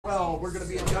We're going to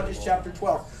be in Judges chapter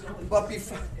 12.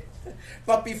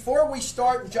 But before we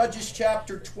start in Judges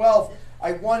chapter 12,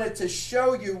 I wanted to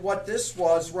show you what this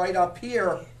was right up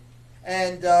here.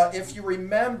 And if you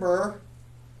remember,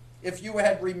 if you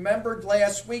had remembered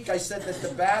last week, I said that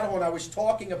the battle, and I was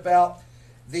talking about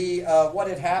the what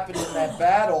had happened in that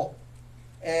battle,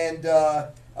 and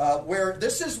where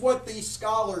this is what the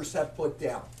scholars have put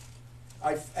down.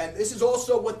 And this is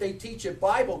also what they teach at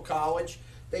Bible college.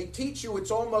 They teach you,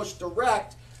 it's almost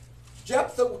direct.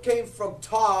 Jephthah came from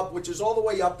Tob, which is all the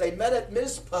way up. They met at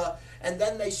Mizpah, and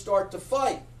then they start to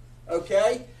fight.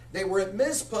 Okay? They were at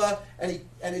Mizpah, and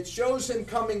it shows him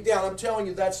coming down. I'm telling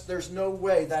you, there's no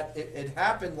way that it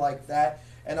happened like that,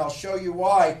 and I'll show you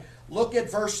why. Look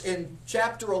at in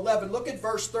chapter 11, look at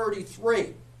verse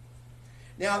 33.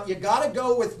 Now, you got to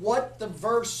go with what the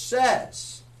verse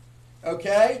says.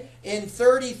 Okay? In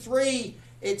 33,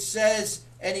 it says,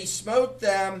 and he smote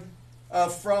them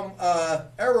from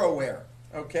Aroer.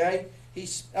 Okay?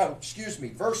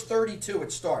 Verse 32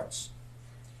 it starts.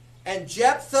 And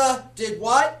Jephthah did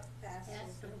what?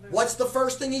 What's the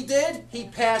first thing he did? He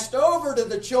passed over to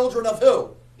the children of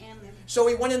who? Ammon. So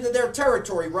he went into their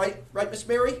territory, right? Right, Miss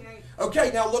Mary? Right. Okay,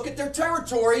 now look at their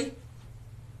territory.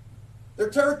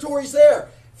 Their territory's there.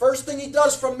 First thing he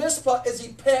does from Mizpah is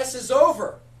he passes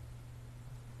over.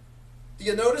 Do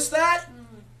you notice that?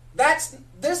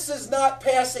 This is not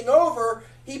passing over.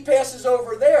 He passes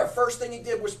over there. First thing he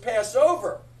did was pass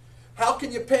over. How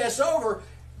can you pass over?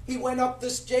 He went up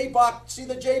this Jabbok. See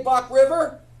the Jabbok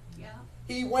River? Yeah.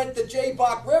 He went the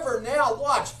Jabbok River. Now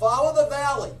watch. Follow the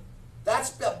valley.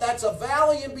 That's a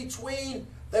valley in between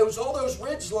all those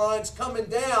ridge lines coming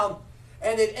down,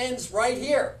 and it ends right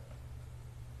here.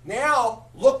 Now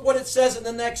look what it says in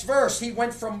the next verse. He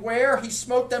went from where? He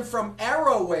smote them from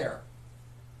Aroer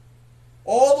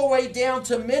all the way down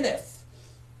to Minnith.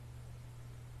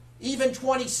 Even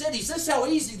 20 cities. This is how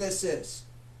easy this is.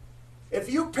 If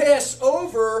you pass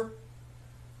over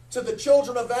to the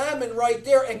children of Ammon right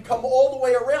there and come all the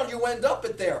way around, you end up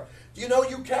at there. Do you know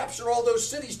you capture all those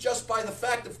cities just by the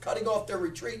fact of cutting off their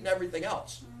retreat and everything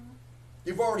else?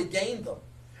 You've already gained them.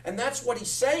 And that's what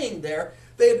he's saying there.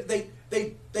 They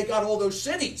got all those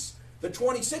cities, the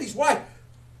 20 cities. Why?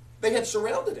 They had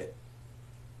surrounded it.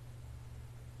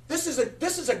 This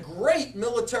is a great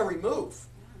military move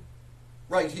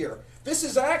right here. This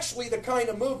is actually the kind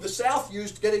of move the South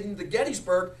used getting into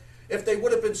Gettysburg. If they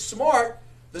would have been smart,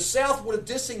 the South would have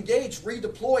disengaged,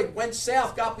 redeployed, went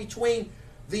south, got between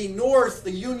the North,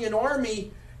 the Union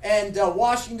Army, and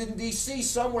Washington, D.C.,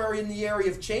 somewhere in the area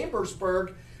of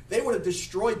Chambersburg. They would have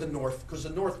destroyed the North, because the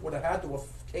North would have had to have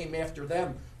came after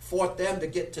them, fought them to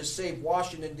get to save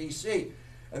Washington, D.C.,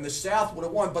 and the South would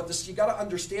have won. But you got to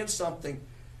understand something.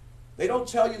 They don't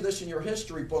tell you this in your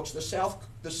history books. The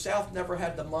South never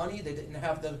had the money. They didn't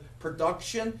have the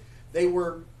production. They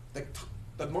were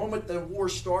the moment the war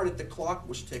started, the clock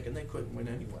was ticking. They couldn't win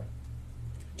anyway.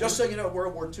 Just so you know,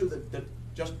 World War II,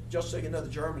 just so you know, the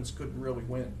Germans couldn't really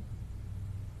win.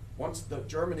 Once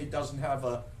Germany doesn't have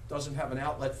an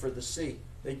outlet for the sea,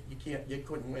 you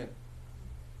couldn't win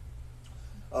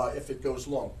if it goes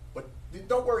long. But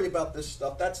don't worry about this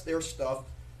stuff. That's their stuff.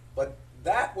 But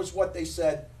that was what they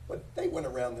said. But they went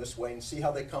around this way, and see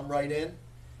how they come right in?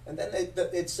 And then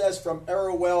it says from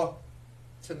Aroer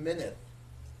to Minnith.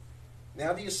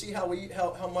 Now do you see how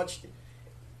much...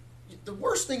 The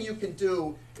worst thing you can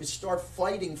do is start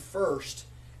fighting first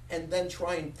and then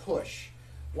try and push.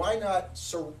 Why not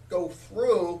go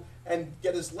through and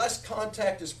get as less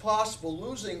contact as possible,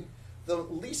 losing the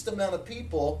least amount of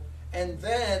people, and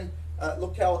then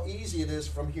look how easy it is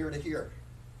from here to here.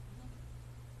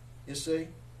 You see?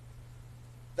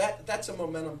 That's a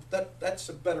momentum. That's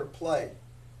a better play.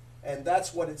 And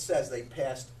that's what it says. They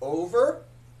passed over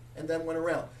and then went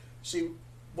around. See,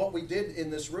 what we did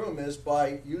in this room is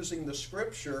by using the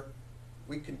scripture,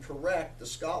 we can correct the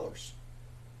scholars.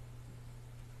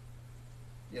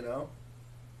 You know?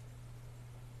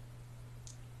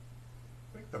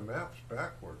 I think the map's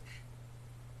backwards.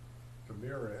 The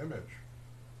mirror image.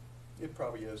 It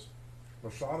probably is.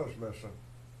 Masada's missing.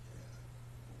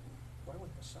 Why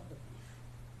would Masada be?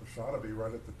 Masada be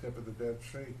right at the tip of the Dead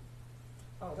Sea.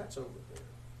 Oh, that's over there.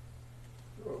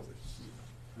 You're over here.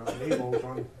 Mount Nebel's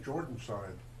on Jordan's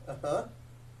side. Uh-huh.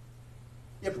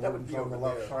 Yeah, but that would Jordan's be on over the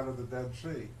left there. side of the Dead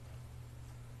Sea.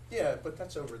 Yeah, but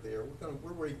that's over there.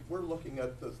 We're looking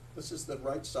at this is the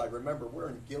right side. Remember, we're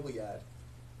in Gilead.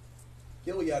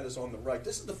 Gilead is on the right.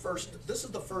 This is the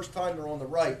first time they're on the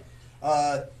right.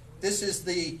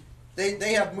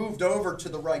 They have moved over to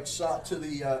the right side, to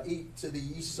the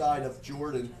east side of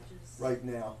Jordan right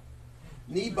now.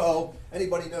 Nebo,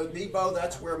 anybody know Nebo?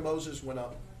 That's where Moses went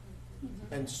up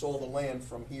and saw the land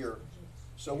from here.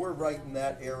 So we're right in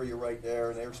that area right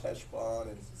there, and there's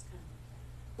Heshbon.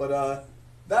 But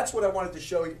that's what I wanted to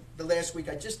show you the last week.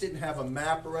 I just didn't have a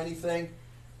map or anything,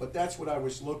 but that's what I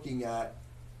was looking at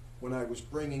when I was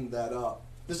bringing that up.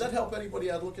 Does that help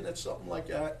anybody out looking at something like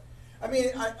that? I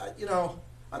mean,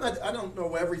 I don't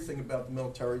know everything about the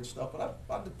military and stuff, but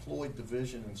I've deployed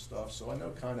division and stuff, so I know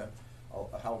kind of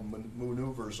how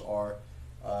maneuvers are.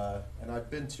 And I've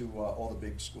been to all the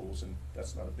big schools, and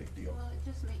that's not a big deal. Well, it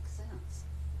just makes sense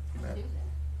to Amen. do that.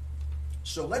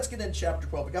 So let's get into chapter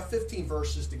 12. We got 15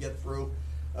 verses to get through.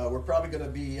 We're probably going to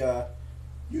be,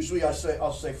 usually I'll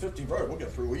say 15 verses. We'll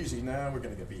get through easy. Now we're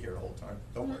going to be here the whole time.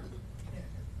 Don't worry.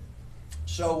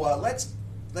 So let's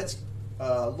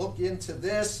look into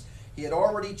this. He had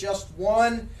already just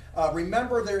won.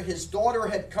 Remember, his daughter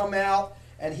had come out,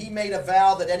 and he made a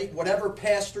vow that whatever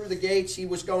passed through the gates, he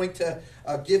was going to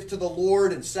give to the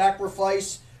Lord and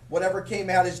sacrifice whatever came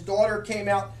out. His daughter came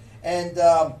out,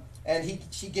 and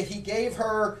he gave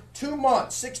her 2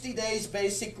 months, 60 days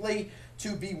basically,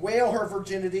 to bewail her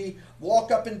virginity,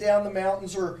 walk up and down the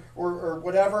mountains or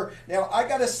whatever. Now, I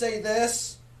got to say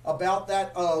this about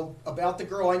that, about the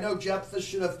girl. I know Jephthah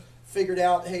should have figured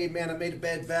out, hey, man, I made a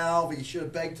bad vow. He should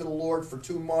have begged to the Lord for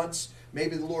 2 months.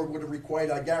 Maybe the Lord would have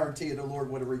requited, I guarantee you the Lord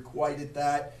would have requited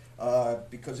that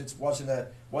because it wasn't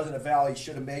a vow he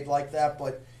should have made like that.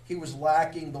 But he was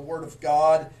lacking the Word of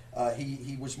God.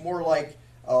 He was more like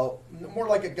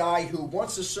a guy who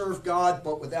wants to serve God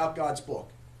but without God's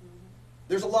book.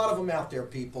 There's a lot of them out there,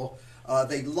 people.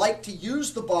 They like to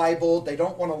use the Bible. They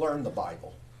don't want to learn the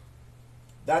Bible.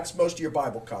 That's most of your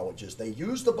Bible colleges. They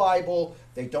use the Bible.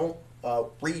 They don't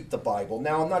read the Bible.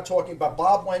 Now, I'm not talking about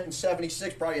Bob went in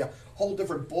 76, probably a whole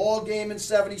different ball game in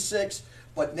 76.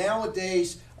 But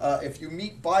nowadays, if you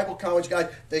meet Bible college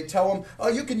guys, they tell them, oh,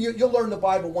 you'll learn the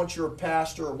Bible once you're a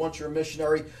pastor or once you're a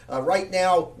missionary. Right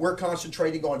now, we're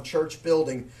concentrating on church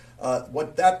building.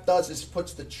 What that does is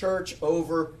puts the church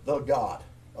over the God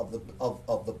of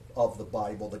the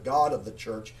Bible, the God of the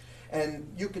church.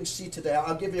 And you can see today,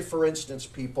 I'll give you for instance,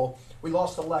 people, we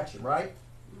lost the election, right?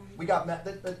 We got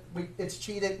it's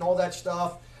cheated and all that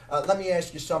stuff. Let me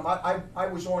ask you something. I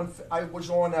was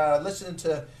on listening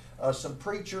to some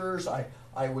preachers.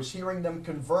 I was hearing them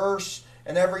converse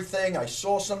and everything. I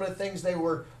saw some of the things they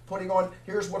were putting on.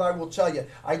 Here's what I will tell you.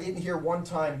 I didn't hear one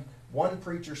time one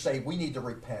preacher say, we need to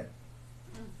repent.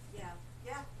 Yeah.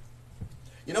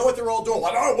 You know what they're all doing?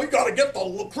 Like, oh, we got to get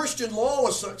the Christian law.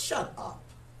 Shut up.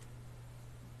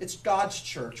 It's God's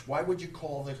church. Why would you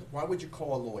call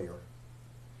a lawyer?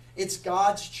 It's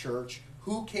God's church.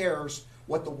 Who cares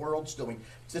what the world's doing?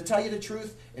 To tell you the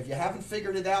truth, if you haven't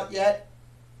figured it out yet,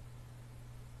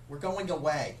 we're going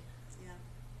away. Yeah.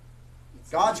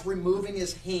 God's removing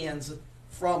his hands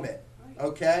from it.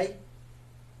 Okay?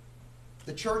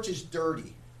 The church is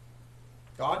dirty.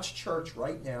 God's church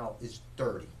right now is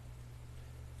dirty.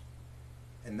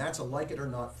 And that's a like it or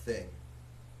not thing.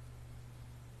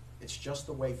 It's just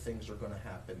the way things are going to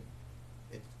happen.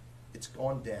 It's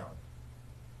gone down.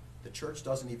 The church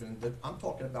doesn't even, I'm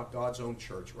talking about God's own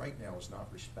church right now is not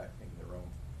respecting their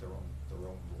own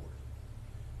Lord.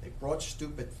 They brought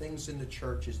stupid things into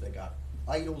churches. They got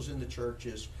idols in the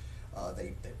churches.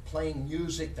 They're playing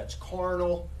music that's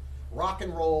carnal, rock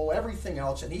and roll, everything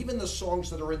else. And even the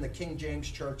songs that are in the King James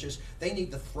churches, they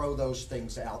need to throw those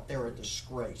things out. They're a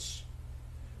disgrace.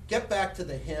 Get back to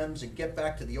the hymns and get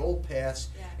back to the old paths.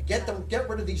 Yeah. Get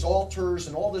rid of these altars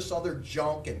and all this other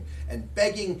junk and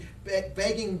begging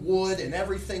wood and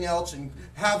everything else and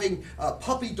having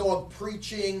puppy dog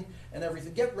preaching and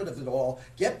everything. Get rid of it all.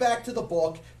 Get back to the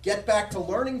book. Get back to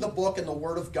learning the book and the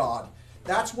Word of God.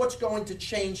 That's what's going to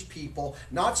change people,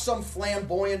 not some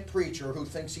flamboyant preacher who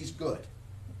thinks he's good.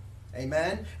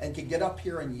 Amen? And can get up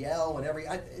here and yell and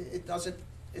it doesn't.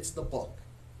 It's the book.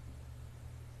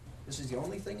 This is the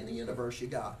only thing in the universe you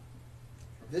got.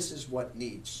 This is what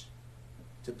needs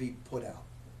to be put out.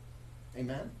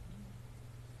 Amen?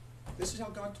 This is how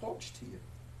God talks to you.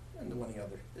 And no any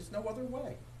other. There's no other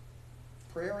way.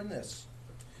 Prayer and this.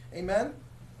 Amen?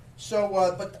 So,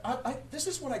 but this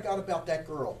is what I got about that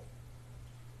girl.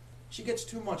 She gets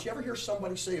 2 months. You ever hear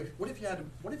somebody say, what if you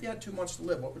had 2 months to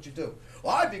live? What would you do?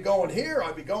 Well, I'd be going here.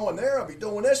 I'd be going there. I'd be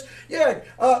doing this. Yeah,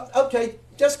 okay,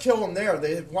 just kill them there.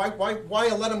 Why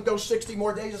let them go 60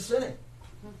 more days of sinning?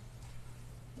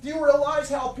 Do you realize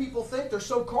how people think? They're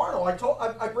so carnal.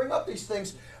 I bring up these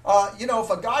things. You know, if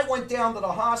a guy went down to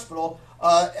the hospital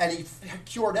and he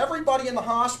cured everybody in the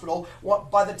hospital,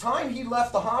 by the time he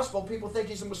left the hospital, people think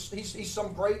he's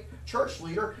some great church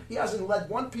leader. He hasn't led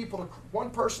one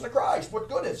person to Christ. What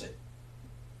good is it?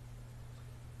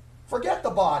 Forget the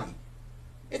body.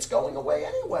 It's going away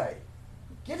anyway.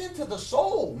 Get into the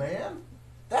soul, man.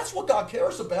 That's what God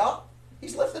cares about.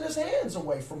 He's lifting his hands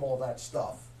away from all that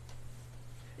stuff.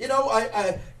 You know,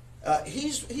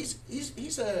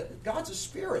 God's a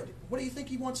spirit. What do you think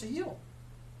he wants to heal?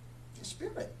 A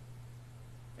spirit.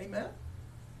 Amen.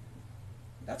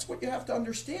 That's what you have to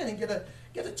understand and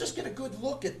just get a good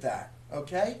look at that.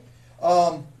 Okay.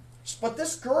 But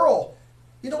this girl,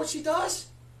 you know what she does?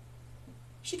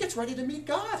 She gets ready to meet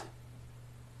God.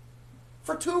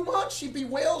 For 2 months, she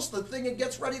bewails the thing and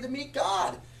gets ready to meet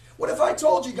God. What if I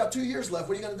told you got 2 years left?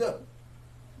 What are you going to do?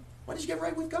 Why don't you get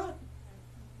right with God?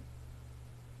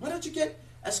 Why don't you get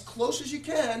as close as you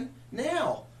can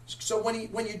now? So when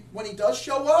he does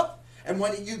show up and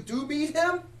when you do meet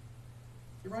him,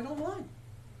 you're right online.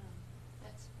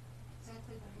 That's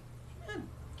exactly right.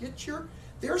 Man,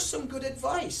 there's some good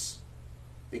advice.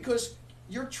 Because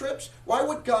your trips, why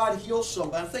would God heal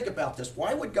somebody? Think about this.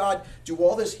 Why would God do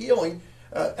all this healing?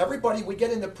 Everybody, we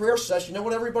get in the prayer session, you know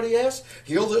what everybody asks?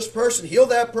 Heal this person, heal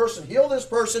that person, heal this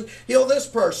person, heal this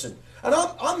person. And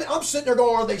I'm sitting there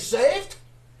going, are they saved?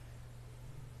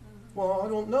 Well, I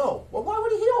don't know. Well, why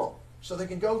would he heal them? So they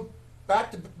can go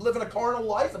back to living a carnal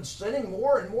life and sinning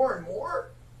more and more and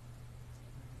more?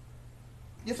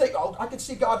 You think, oh, I can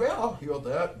see God, yeah, I'll heal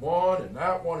that one and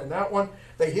that one and that one.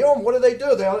 They heal them, what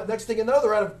do? Next thing you know,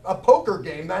 they're at a poker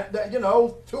game that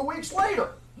 2 weeks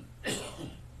later.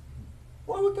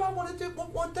 Why would God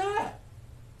want that?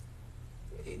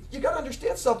 You got to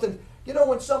understand something. You know,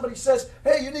 when somebody says,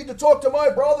 hey, you need to talk to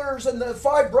my brothers and the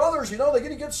 5 brothers, they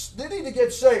need to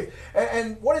get saved.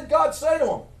 And what did God say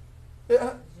to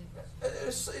them?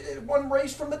 One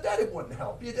raised from the dead, it wouldn't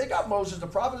help. They got Moses the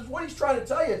prophet. What he's trying to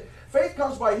tell you, faith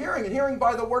comes by hearing, and hearing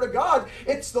by the word of God.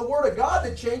 It's the word of God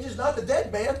that changes, not the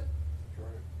dead man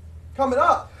coming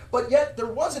up. But yet there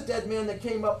was a dead man that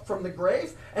came up from the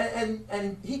grave,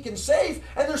 and he can save,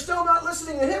 and they're still not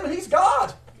listening to him, and he's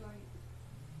God.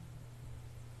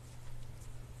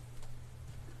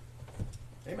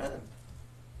 Amen.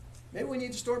 Maybe we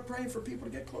need to start praying for people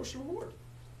to get closer to the Lord.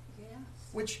 Yes.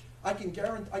 Which I can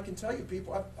tell you,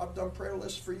 people, I've done prayer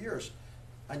lists for years.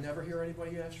 I never hear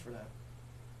anybody ask for that.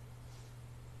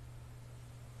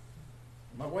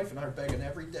 My wife and I are begging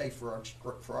every day for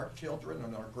our children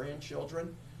and our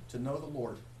grandchildren to know the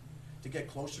Lord, to get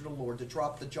closer to the Lord, to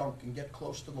drop the junk and get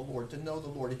close to the Lord, to know the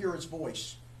Lord, to hear his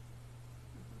voice.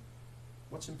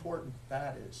 What's important,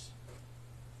 that is.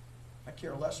 I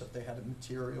care less if they had the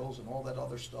materials and all that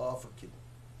other stuff or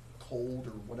cold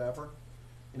or whatever.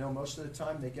 Most of the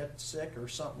time they get sick or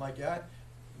something like that.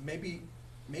 Maybe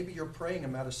you're praying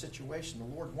them out of a situation the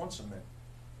Lord wants them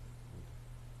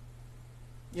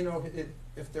in.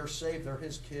 If they're saved, they're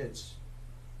his kids.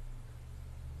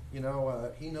 He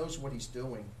knows what he's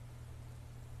doing.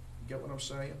 You get what I'm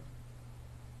saying?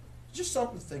 Just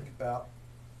something to think about.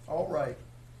 All right.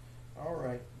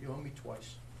 You owe me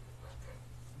twice.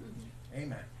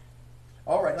 Amen.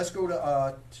 All right, let's go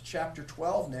to chapter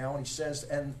 12 now. And he says,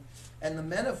 And the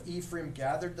men of Ephraim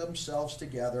gathered themselves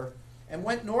together and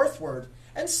went northward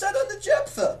and said unto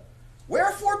Jephthah,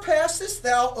 Wherefore passest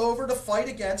thou over to fight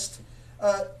against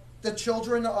the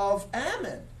children of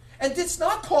Ammon, and didst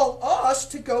not call us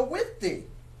to go with thee?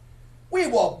 We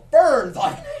will burn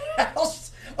thy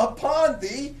house upon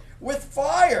thee with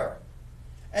fire.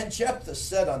 And Jephthah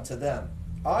said unto them,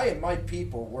 I and my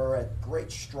people were at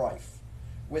great strife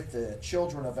with the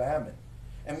children of Ammon.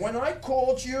 And when I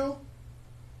called you,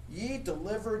 ye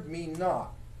delivered me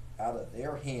not out of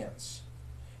their hands.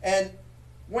 And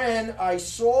when I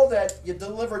saw that ye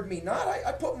delivered me not,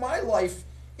 I put my life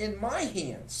in my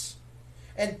hands,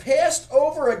 and passed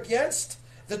over against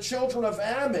the children of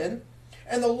Ammon,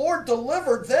 and the Lord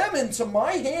delivered them into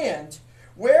my hand.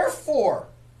 Wherefore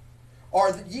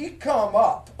are ye come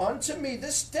up unto me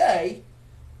this day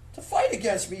to fight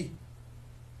against me?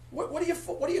 What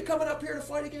are you coming up here to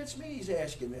fight against me? He's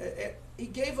asking. He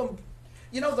gave them.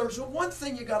 There's one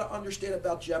thing you got to understand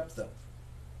about Jephthah.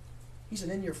 He's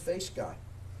an in-your-face guy.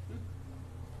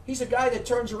 He's a guy that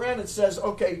turns around and says,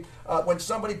 okay, when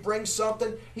somebody brings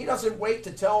something, he doesn't wait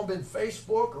to tell them in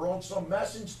Facebook or on some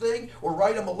message thing or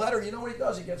write them a letter. You know what he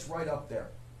does? He gets right up there.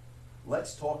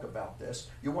 Let's talk about this.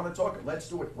 You want to talk? Let's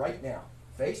do it right now.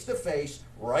 Face to face,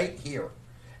 right here.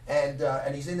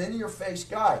 And he's an in-your-face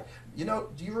guy. Do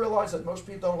you realize that most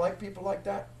people don't like people like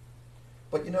that?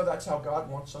 But you know that's how God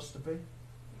wants us to be.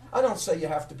 I don't say you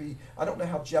have to be, I don't know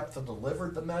how Jephthah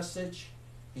delivered the message.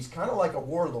 He's kind of like a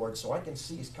warlord, so I can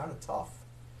see he's kind of tough.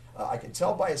 I can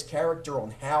tell by his character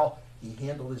on how he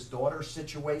handled his daughter's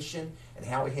situation and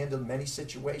how he handled many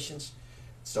situations.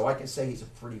 So I can say he's a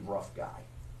pretty rough guy.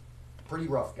 Pretty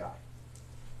rough guy.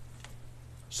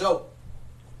 So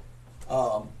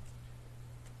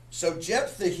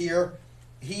Jephthah here,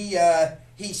 he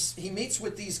meets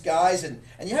with these guys, and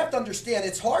you have to understand,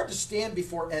 it's hard to stand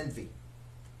before envy.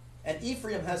 And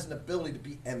Ephraim has an ability to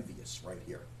be envious right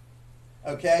here.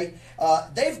 Okay?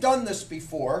 They've done this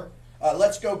before.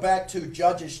 Let's go back to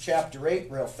Judges chapter 8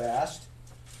 real fast.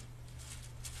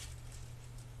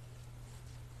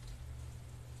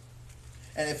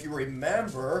 And if you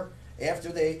remember, after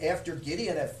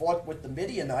Gideon had fought with the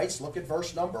Midianites, look at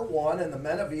verse number 1. And the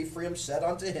men of Ephraim said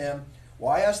unto him,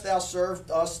 Why hast thou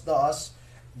served us thus,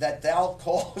 that thou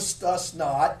callest us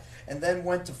not? And then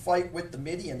went to fight with the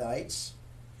Midianites.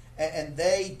 And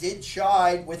they did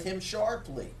chide with him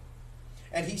sharply.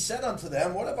 And he said unto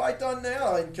them, What have I done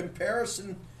now in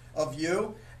comparison of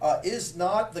you? Is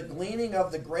not the gleaning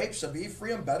of the grapes of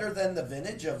Ephraim better than the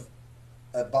vintage of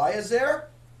Abiezer?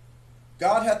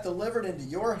 God hath delivered into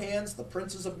your hands the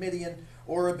princes of Midian,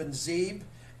 Oreb and Zeb.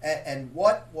 And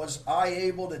what was I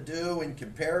able to do in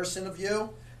comparison of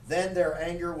you? Then their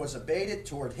anger was abated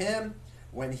toward him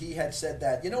when he had said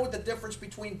that. You know what the difference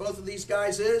between both of these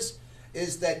guys is?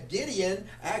 Is that Gideon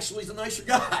actually is a nicer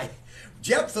guy.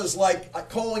 Jephthah's like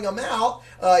calling him out.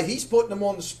 He's putting him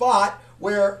on the spot,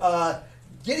 where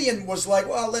Gideon was like,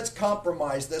 well, let's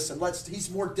compromise this, and he's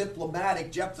more diplomatic.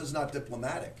 Jephthah's not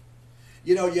diplomatic.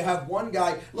 You know, you have one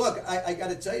guy, look, I got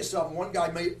to tell you something,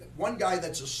 one guy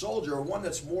that's a soldier, or one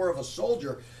that's more of a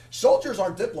soldier. Soldiers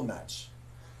aren't diplomats.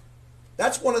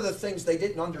 That's one of the things they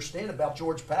didn't understand about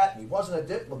George Patton. He wasn't a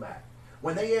diplomat.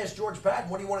 When they asked George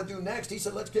Patton, what do you want to do next? He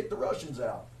said, let's kick the Russians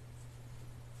out.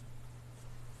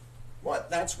 What?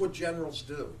 That's what generals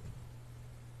do.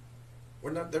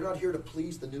 They're not here to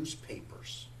please the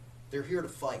newspapers. They're here to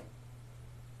fight.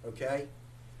 Okay?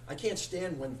 I can't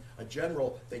stand when a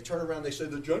general, they turn around, they say,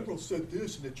 the general said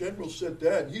this and the general said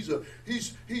that, and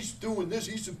he's doing this,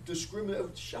 he's a discriminator.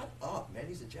 Shut up, man,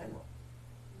 he's a general.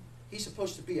 He's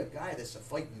supposed to be a guy that's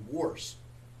fighting wars.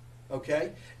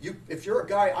 Okay? If you're a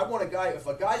guy, I want a guy, if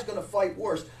a guy's going to fight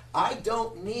wars, I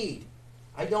don't need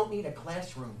a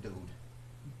classroom dude.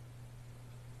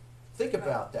 Think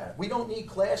about that. We don't need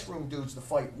classroom dudes to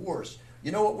fight wars.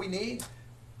 You know what we need?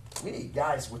 We need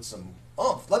guys with some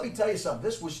oomph. Let me tell you something.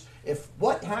 If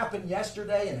what happened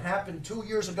yesterday and happened 2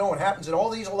 years ago and happens in all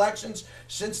these elections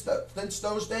since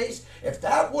those days, if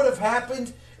that would have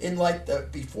happened in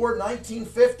before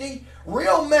 1950,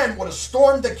 real men would have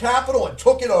stormed the Capitol and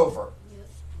took it over. Yes.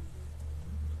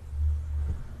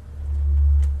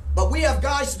 But we have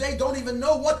guys today don't even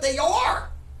know what they are.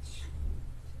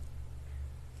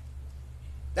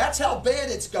 That's how bad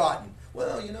it's gotten.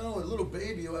 Well, you know, a little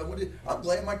baby, I'm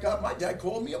glad my dad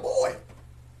called me a boy.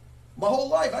 My whole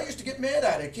life, I used to get mad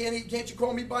at it. Can't you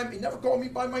call me he never called me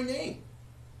by my name.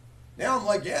 Now I'm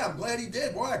like, yeah, I'm glad he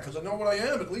did. Why? Because I know what I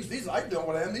am. At least I know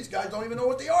what I am. These guys don't even know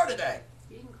what they are today.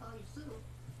 He didn't call you Sue.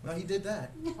 Well, he did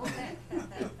that. Okay.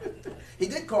 He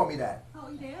did call me that. Oh,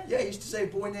 he did? Yeah, he used to say,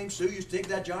 boy named Sue, used to take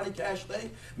that Johnny Cash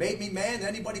thing, made me mad.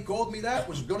 Anybody called me that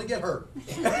was going to get hurt.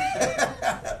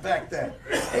 Back then.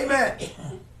 Amen.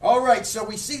 All right, so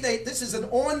we see this is an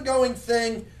ongoing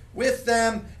thing with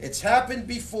them. It's happened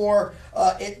before.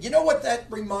 You know what that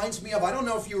reminds me of? I don't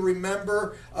know if you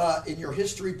remember in your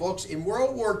history books, in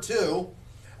World War II,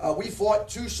 we fought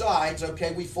two sides,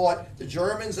 okay? We fought the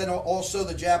Germans and also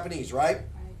the Japanese, right?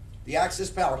 The Axis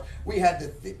powers. We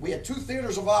had two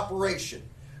theaters of operation.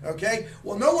 Okay?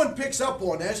 Well, no one picks up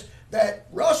on this, that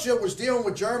Russia was dealing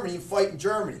with Germany and fighting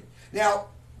Germany. Now,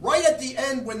 right at the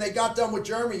end when they got done with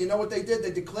Germany, you know what they did?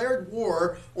 They declared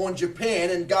war on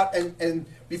Japan and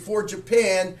before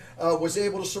Japan was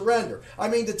able to surrender. I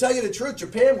mean, to tell you the truth,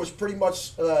 Japan was pretty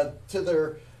much to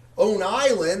their own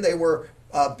island. They were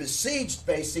besieged,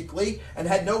 basically, and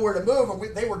had nowhere to move,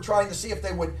 and they were trying to see if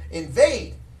they would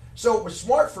invade. So it was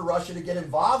smart for Russia to get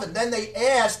involved, and then they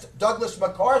asked Douglas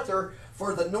MacArthur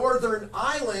for the northern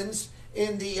islands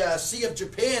in the Sea of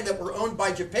Japan that were owned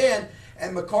by Japan,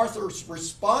 and MacArthur's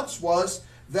response was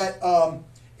that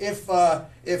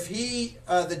if he,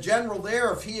 the general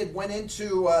there, if he had went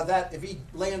into if he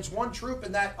lands one troop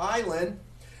in that island,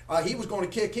 he was going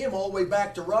to kick him all the way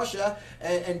back to Russia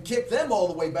and kick them all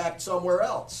the way back somewhere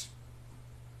else.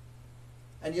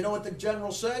 And you know what the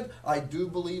general said? I do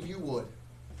believe you would.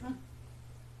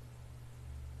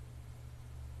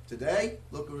 Today,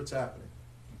 look what's happening.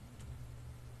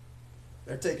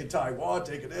 They're taking Taiwan,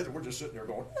 taking this, and we're just sitting there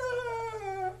going,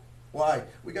 ah. Why?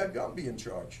 We got Gumby in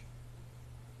charge.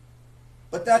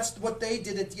 But that's what they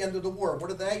did at the end of the war.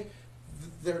 What are they?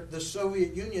 The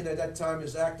Soviet Union at that time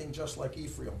is acting just like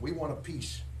Ephraim. We want a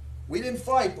peace. We didn't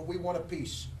fight, but we want a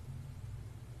peace.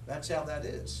 That's how that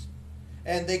is.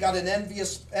 And they got an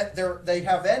envious, they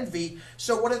have envy.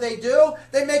 So what do?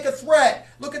 They make a threat.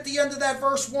 Look at the end of that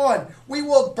verse 1. We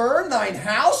will burn thine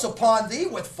house upon thee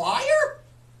with fire?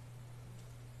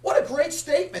 What a great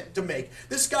statement to make.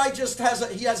 This guy just has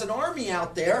an army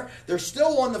out there. They're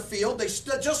still on the field. They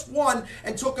just won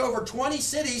and took over 20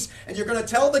 cities. And you're going to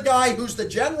tell the guy who's the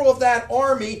general of that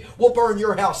army, we'll burn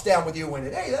your house down with you in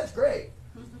it. Hey, that's great.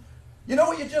 You know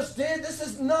what you just did? This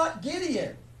is not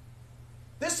Gideon.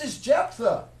 This is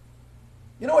Jephthah.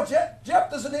 You know what?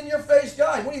 Jephthah's an in-your-face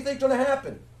guy. What do you think's going to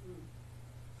happen?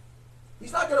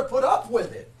 He's not going to put up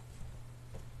with it.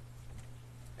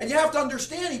 And you have to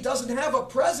understand, he doesn't have a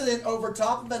president over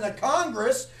top of him and a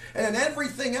Congress and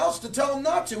everything else to tell him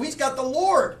not to. He's got the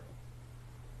Lord.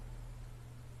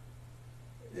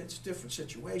 It's a different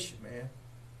situation, man.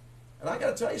 And I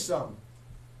got to tell you something.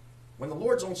 When the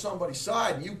Lord's on somebody's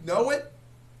side and you know it,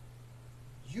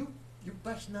 you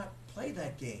best not play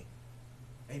that game.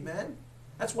 Amen?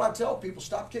 That's why I tell people,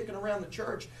 stop kicking around the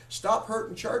church. Stop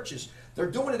hurting churches. They're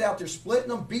doing it out there, splitting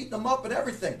them, beating them up and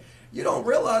everything. You don't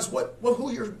realize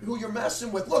who you're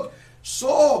messing with. Look,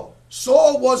 Saul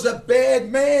was a bad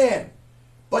man.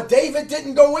 But David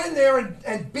didn't go in there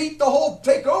and take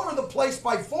over the place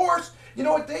by force. You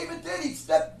know what David did? He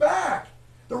stepped back.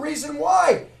 The reason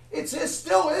why? It's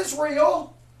still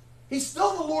Israel. He's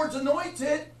still the Lord's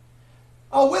anointed.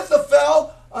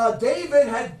 Ahithophel, David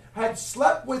had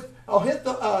slept with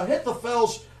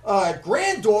Ahithophel's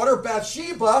granddaughter,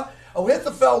 Bathsheba.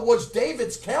 Ahithophel was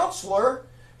David's counselor.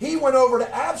 He went over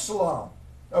to Absalom.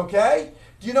 Okay?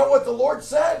 Do you know what the Lord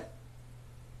said?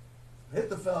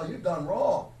 Ahithophel, you've done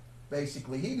wrong.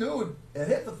 Basically, he knew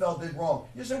Ahithophel did wrong.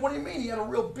 You say, what do you mean? He had a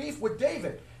real beef with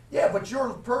David. Yeah, but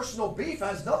your personal beef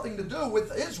has nothing to do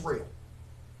with Israel.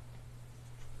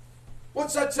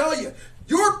 What's that tell you?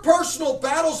 Your personal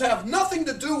battles have nothing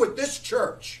to do with this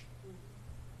church.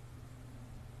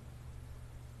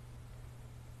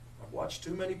 I've watched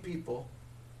too many people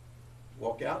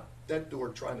walk out that door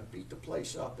trying to beat the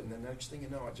place up, and the next thing you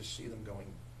know, I just see them going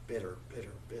bitter,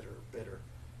 bitter, bitter, bitter,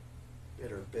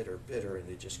 bitter, bitter, bitter, and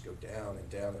they just go down and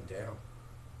down and down.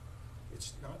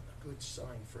 It's not a good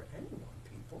sign for anyone,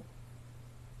 people.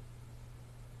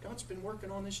 God's been working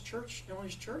on this church, on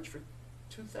his church for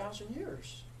 2,000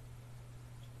 years.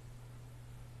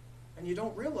 And you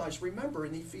don't realize, remember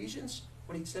in Ephesians,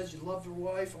 when he says you love your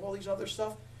wife, all these other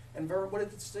stuff, and what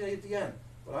did it say at the end?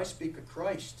 But I speak of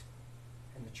Christ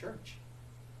and the church.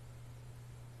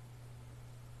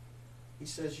 He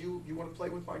says, you want to play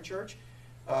with my church?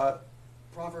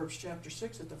 Proverbs chapter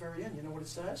 6 at the very end, you know what it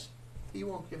says? He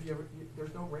won't give you,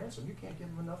 there's no ransom. You can't give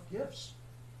him enough gifts.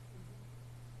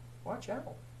 Watch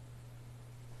out.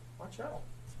 Watch out.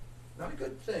 Not a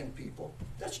good thing, people.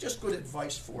 That's just good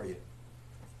advice for you.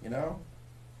 You know?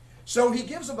 So he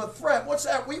gives them a threat. What's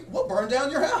that? We'll burn down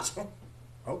your house.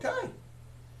 Okay.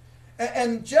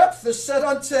 And Jephthah said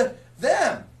unto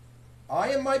them, I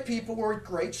and my people were at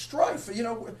great strife. You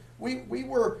know, we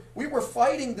were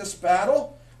fighting this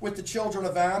battle with the children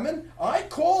of Ammon. I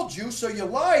called you, so you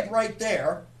lied right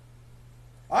there.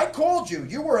 I called you.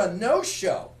 You were a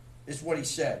no-show, is what he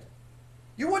said.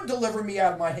 You wouldn't deliver me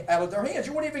out of their hands.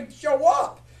 You wouldn't even show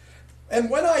up. And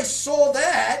when I saw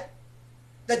that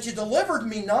you delivered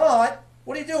me not,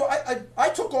 what do you do? I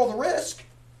took all the risk.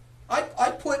 I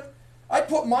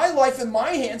put my life in my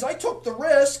hands. I took the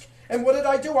risk. And what did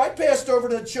I do? I passed over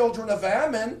to the children of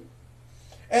Ammon.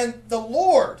 And the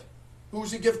Lord, who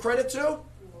does he give credit to?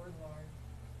 The Lord.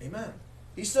 Amen.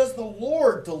 He says the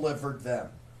Lord delivered them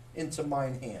into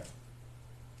mine hand.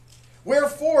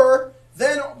 Wherefore,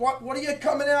 then what are you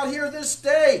coming out here this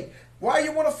day? Why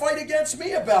you want to fight against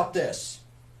me about this?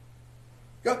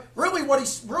 Really, what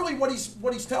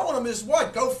he's telling them is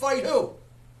what? Go fight who?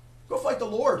 Go fight the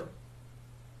Lord.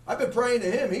 I've been praying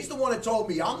to him. He's the one that told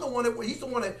me. I'm the one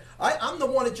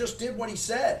that just did what he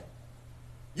said.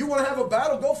 You want to have a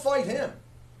battle? Go fight him.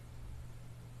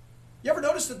 You ever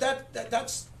notice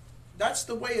that's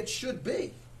the way it should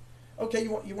be? Okay,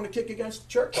 you want to kick against the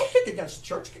church? Don't kick against the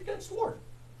church. Kick against the Lord.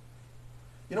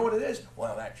 You know what it is?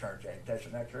 Well, that church ain't this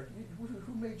and that church.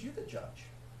 Who made you the judge?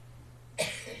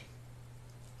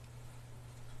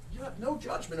 You have no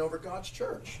judgment over God's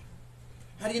church.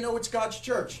 How do you know it's God's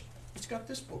church? It's got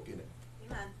this book in it.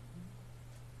 Amen.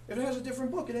 If it has a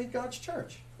different book, it ain't God's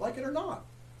church. Like it or not.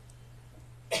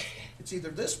 It's either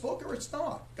this book or it's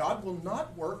not. God will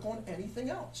not work on anything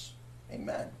else.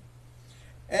 Amen.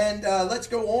 And let's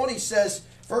go on. He says,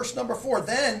 verse number 4,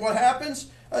 then what happens?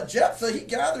 Jephthah, he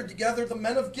gathered together the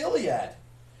men of Gilead,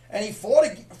 and he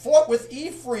fought with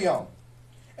Ephraim.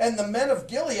 And the men of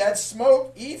Gilead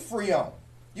smote Ephraim.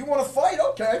 You want to fight?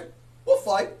 Okay, we'll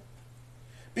fight.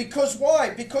 Because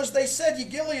why? Because they said, you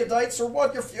Gileadites are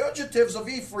what? You're fugitives of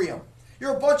Ephraim.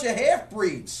 You're a bunch of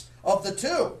half-breeds of the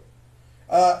two.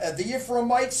 The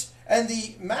Ephraimites and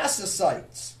the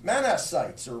Manassites,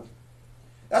 or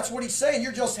that's what he's saying.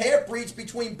 You're just half-breeds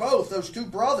between both, those two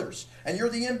brothers, and you're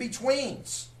the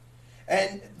in-betweens.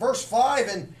 And verse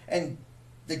 5, and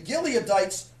the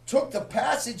Gileadites took the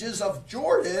passages of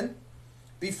Jordan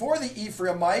before the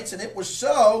Ephraimites, and it was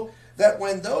so that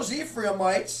when those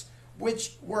Ephraimites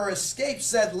which were escaped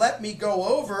said, let me go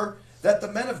over, that the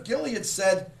men of Gilead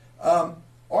said,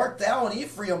 art thou an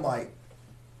Ephraimite?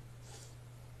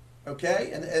 Okay,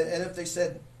 and if they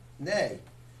said, nay,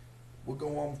 we'll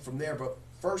go on from there. But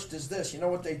first is this, you know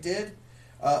what they did?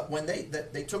 When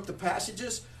they took the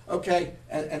passages, okay,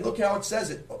 and look how it says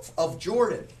it, of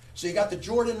Jordan. So you got the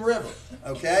Jordan River,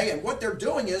 okay, and what they're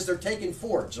doing is they're taking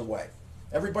fords away.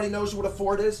 Everybody knows what a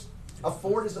ford is? A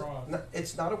ford is,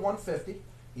 it's not a 150.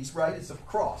 He's right, it's a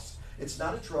cross. It's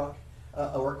not a truck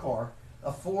or a car.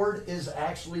 A ford is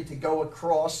actually to go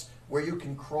across where you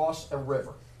can cross a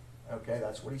river. Okay,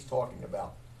 that's what he's talking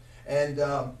about. And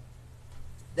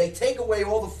they take away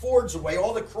all the fords away,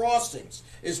 all the crossings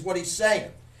is what he's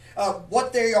saying.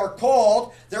 What they are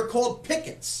called, they're called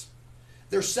pickets.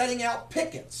 They're setting out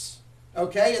pickets.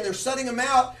 Okay, and they're setting them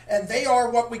out, and they are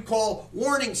what we call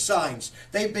warning signs.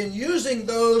 They've been using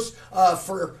those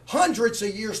for hundreds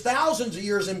of years, thousands of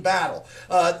years in battle.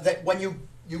 That when you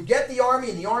get the army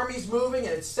and the army's moving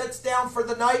and it sets down for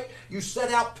the night, you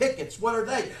set out pickets. What are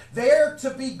they? They're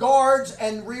to be guards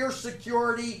and rear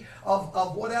security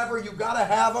of whatever. You got to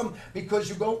have them because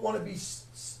you don't want to be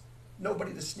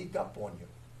nobody to sneak up on you.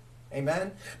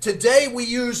 Amen? Today we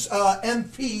use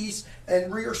MPs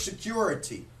and rear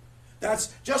security.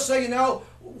 That's, just so you know,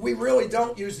 we really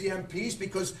don't use the MPs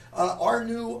because our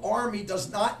new army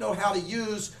does not know how to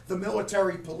use the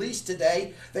military police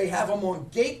today. They have them on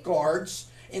gate guards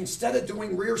instead of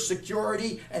doing rear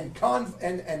security and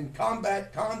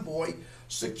combat convoy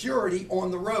security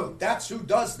on the road. That's who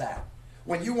does that.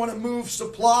 When you want to move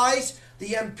supplies, the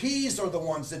MPs are the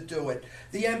ones that do it.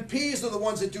 The MPs are the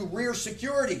ones that do rear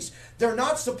securities. They're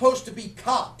not supposed to be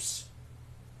cops.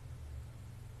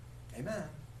 Amen.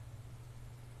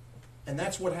 And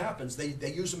that's what happens.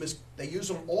 They use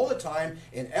them all the time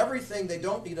in everything they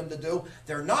don't need them to do.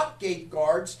 They're not gate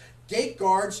guards. Gate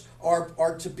guards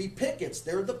are to be pickets.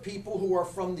 They're the people who are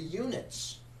from the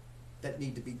units that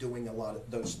need to be doing a lot of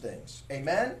those things.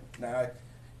 Amen? No,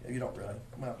 you don't really.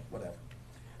 Well, whatever.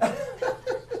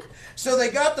 So they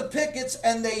got the pickets,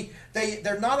 and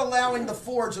they're not allowing the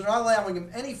fords. They're not allowing them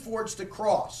any fords to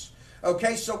cross.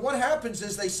 Okay, so what happens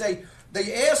is they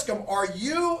ask them, are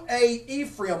you a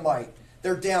Ephraimite?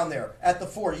 They're down there at the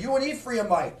ford. Are you an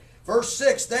Ephraimite? Verse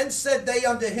 6, then said they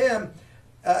unto him,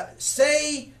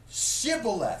 say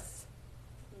Shibboleth.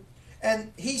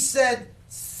 And he said,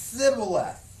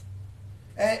 Sibboleth.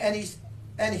 And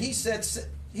he said, say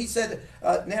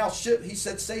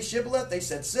Shibboleth. They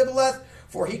said Sibboleth,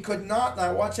 for he could not,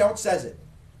 now watch how it says it.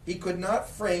 He could not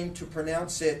frame to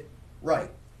pronounce it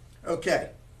right. Okay.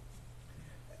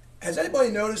 Has anybody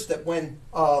noticed that when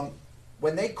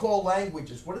they call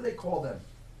languages, what do they call them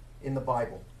in the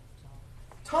Bible?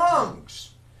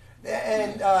 Tongues.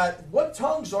 And what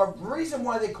tongues are, the reason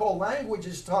why they call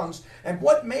languages tongues, and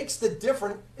what makes the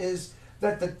difference is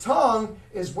that the tongue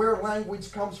is where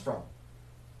language comes from.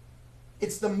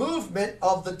 It's the movement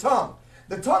of the tongue.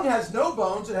 The tongue has no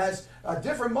bones, it has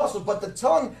different muscles, but the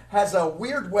tongue has a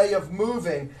weird way of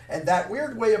moving, and that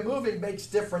weird way of moving makes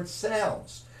different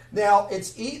sounds. Now,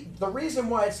 it's the reason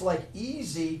why it's like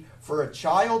easy for a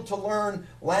child to learn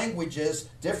languages,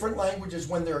 different languages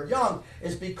when they're young,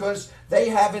 is because they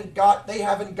haven't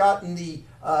gotten the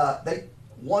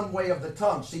one way of the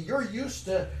tongue. See, you're used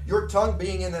to your tongue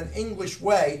being in an English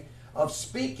way of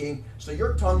speaking, so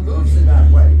your tongue moves in that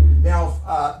way.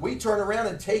 Now, if we turn around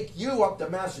and take you up to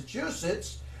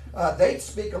Massachusetts, they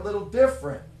speak a little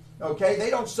different. Okay, they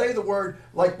don't say the word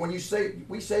like when we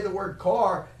say the word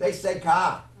car, they say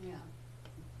car. Yeah.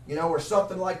 You know, or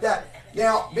something like that.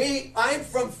 Now, I'm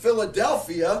from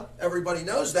Philadelphia. Everybody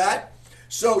knows that.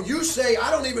 So you say, I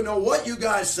don't even know what you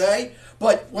guys say,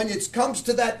 but when it comes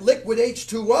to that liquid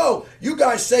H2O, you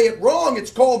guys say it wrong.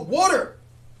 It's called water.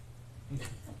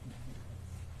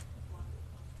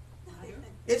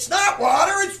 It's not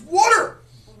water, it's water.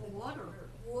 Water.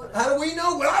 How do we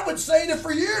know? Well, I've been saying it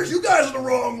for years. You guys are the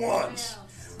wrong ones.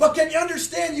 But can you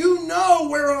understand? You know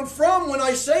where I'm from when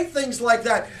I say things like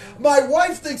that. My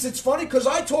wife thinks it's funny because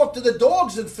I talk to the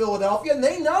dogs in Philadelphia and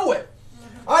they know it.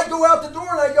 I go out the door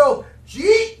and I go,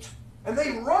 "Jeet," and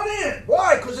they run in.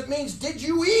 Why? Because it means, did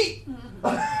you eat?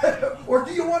 Or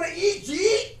do you want to eat,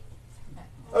 Jeet?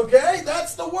 Okay,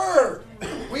 that's the word.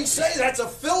 We say that's a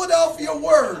Philadelphia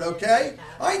word, okay?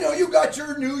 I know you got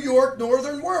your New York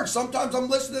Northern words. Sometimes I'm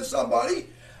listening to somebody,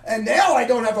 and now I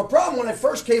don't have a problem. When I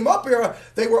first came up here,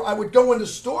 I would go into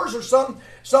stores or something,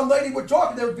 some lady would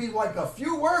talk, and there would be like a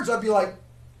few words. I'd be like,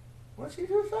 what's he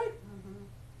doing say?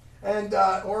 And,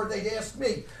 or they'd ask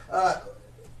me,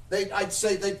 I'd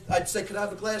say, "Can I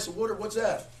have a glass of water?" What's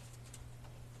that?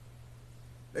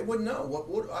 They wouldn't know.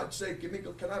 What I'd say, "Can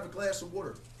I have a glass of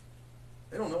water?"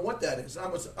 They don't know what that is. I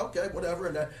was, okay, whatever.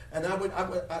 And I would,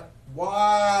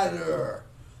 water.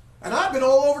 And I've been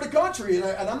all over the country,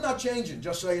 and I'm not changing,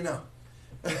 just so you know.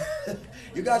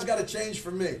 You guys got to change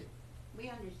for me. We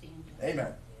understand.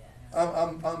 Amen.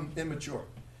 I'm immature.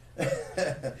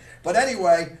 But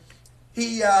anyway,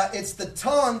 it's the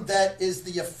tongue that is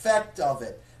the effect of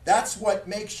it. That's what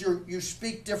makes you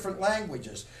speak different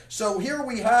languages. So here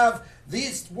we have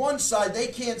these one side, they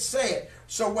can't say it.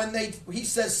 So when he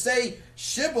says say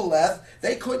shibboleth,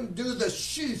 they couldn't do the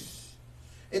shh.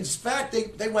 In fact,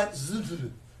 they went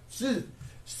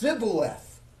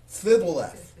sibboleth.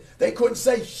 They couldn't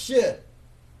say shit.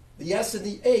 The S and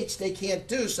the H they can't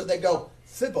do, so they go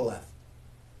sibboleth.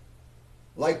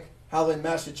 Like how in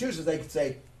Massachusetts they could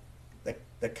say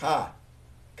the cob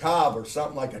or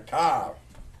something like a cob.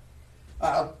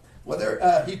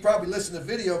 He probably listened to the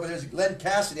video, but there's Len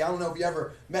Cassidy. I don't know if you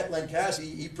ever met Len Cassidy.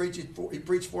 He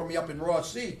preached for me up in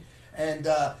Ross Sea. And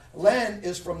Len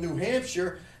is from New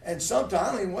Hampshire, and sometimes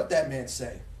I don't even know what that man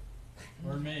say.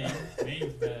 Or Maine.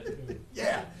 Maine's bad too.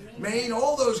 Yeah, Maine,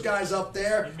 all those guys up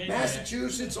there,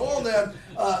 Massachusetts, all them,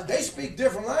 they speak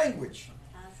different language.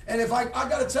 And if I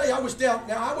got to tell you, I was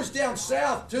down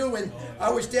south too, and I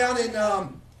was down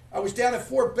at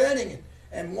Fort Benning,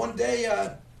 and one day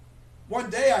I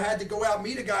had to go out and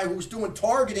meet a guy who was doing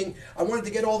targeting. I wanted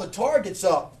to get all the targets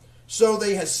up. So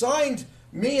they assigned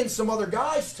me and some other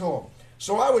guys to him.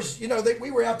 So I was,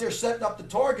 we were out there setting up the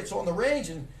targets on the range,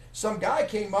 and some guy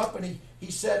came up and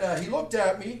he said, he looked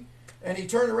at me and he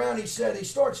turned around, he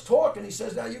starts talking, he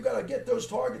says, "Now you got to get those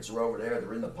targets, are over there,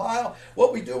 they're in the pile.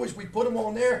 What we do is we put them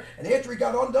on there," and after he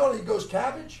got undone, he goes,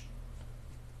 "Cabbage?"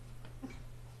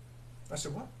 I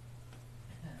said, "What?"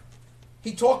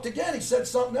 He talked again. He said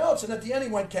something else, and at the end he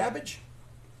went, "Cabbage."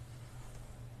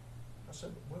 I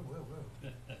said, "Whoa.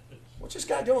 What's this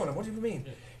guy doing? What do you mean?"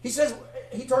 He says,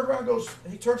 he turns around,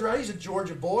 he's a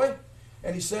Georgia boy,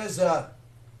 and he says,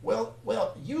 well,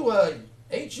 you,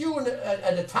 ain't you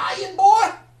an Italian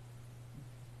boy?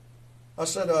 I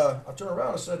said, I turned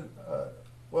around, I said,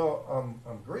 well,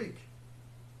 I'm Greek.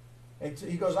 And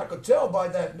he goes, "I could tell by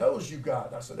that nose you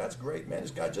got." I said, "That's great, man. This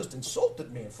guy just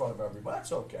insulted me in front of everybody.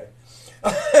 That's okay."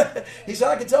 He said,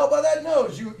 "I could tell by that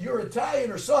nose. You're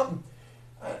Italian or something."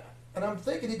 And I'm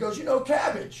thinking, he goes,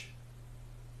 "Cabbage."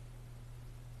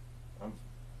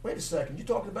 Wait a second, you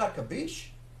talking about cabiche?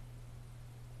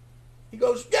 He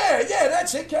goes, yeah,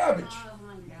 that's it, cabbage. Oh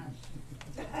my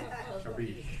gosh.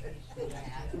 Cabiche.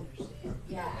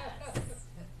 Yeah.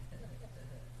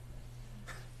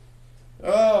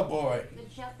 Oh boy. The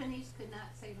Japanese could not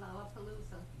say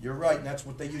Lollapalooza. You're right, and that's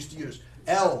what they used to use.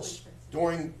 L's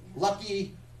during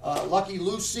Lucky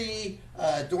Lucy,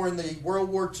 during the World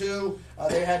War II.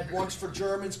 They had ones for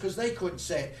Germans because they couldn't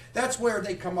say it. That's where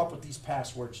they come up with these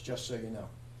passwords, just so you know,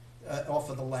 off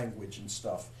of the language and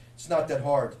stuff. It's not that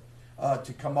hard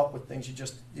to come up with things. You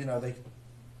just,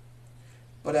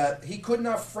 But he could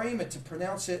not frame it to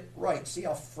pronounce it right. See,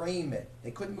 I'll frame it.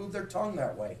 They couldn't move their tongue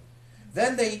that way.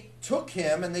 Then they took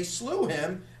him and they slew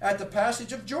him at the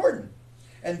passage of Jordan.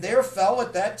 And there fell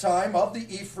at that time of the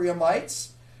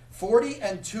Ephraimites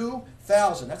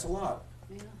 42,000. That's a lot.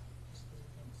 Yeah.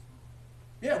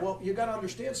 Yeah, well, you got to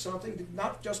understand something.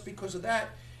 Not just because of that.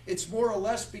 It's more or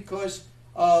less because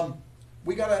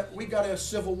we got a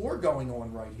civil war going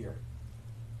on right here.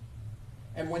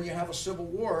 And when you have a civil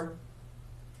war,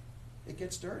 it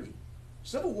gets dirty.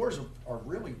 Civil wars are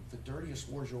really the dirtiest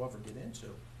wars you'll ever get into.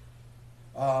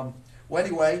 Well,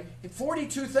 anyway,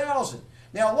 42,000.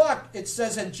 Now look, it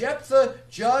says, and Jephthah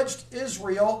judged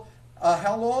Israel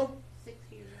how long? 6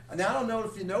 years. Now I don't know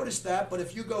if you noticed that, but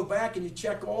if you go back and you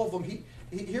check all of them,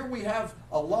 here we have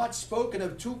a lot spoken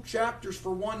of, 2 chapters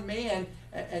for one man,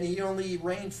 and he only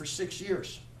reigned for 6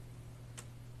 years.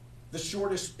 The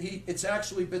shortest. It's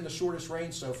actually been the shortest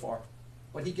reign so far.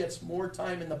 but he gets more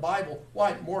time in the Bible.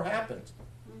 Why? More happened.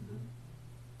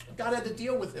 God had to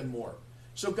deal with him more.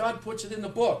 So God puts it in the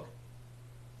book.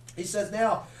 He says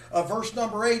now, verse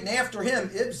number 8, and after him,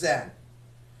 Ibzan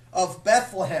of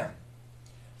Bethlehem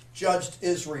judged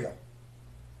Israel.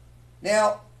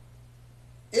 Now,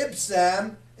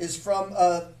 Ibzan is from,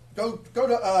 go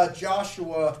to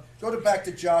Joshua, back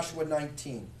to Joshua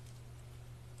 19.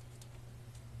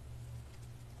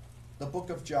 The book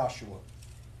of Joshua.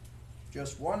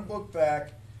 Just one book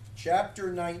back,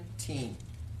 chapter 19.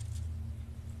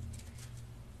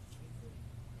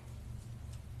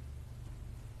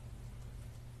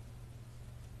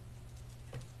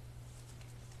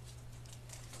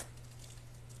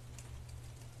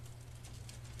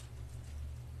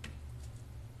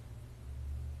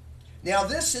 Now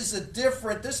this is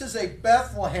a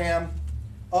Bethlehem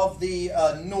of the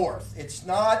north. It's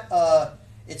not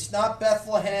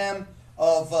Bethlehem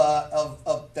of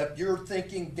that you're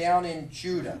thinking down in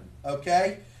Judah.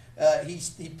 Okay,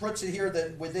 he puts it here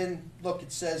that within. Look,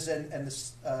 it says and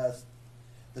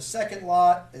the second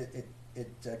lot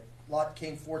Lot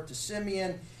came forth to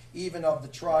Simeon, even of the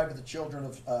tribe of the children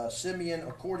of Simeon,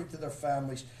 according to their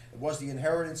families. It was the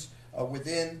inheritance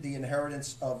within the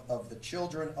inheritance of the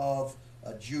children of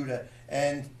Judah.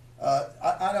 And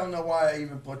I don't know why I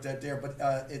even put that there, but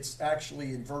it's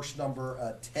actually in verse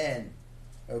number 10,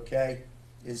 okay,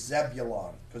 is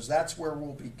Zebulon, because that's where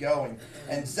we'll be going.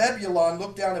 And Zebulon,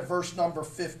 look down at verse number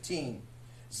 15.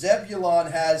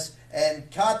 Zebulon has and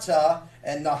Kata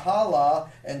and Nahala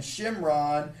and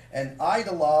Shimron and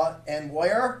Idalah and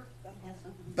where?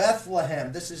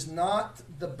 Bethlehem. This is not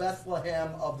the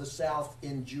Bethlehem of the south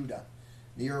in Judah,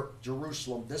 near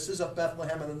Jerusalem. This is a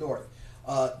Bethlehem in the north.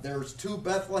 There's two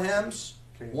Bethlehems,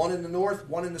 one in the north,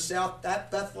 one in the south.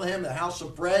 That Bethlehem, the house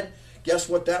of bread, guess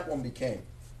what that one became?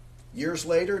 Years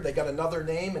later, they got another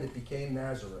name and it became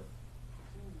Nazareth.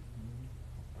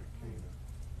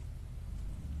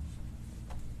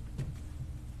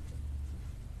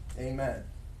 Amen.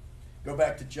 Go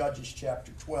back to Judges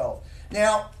chapter 12.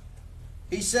 Now,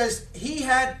 he says he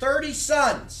had 30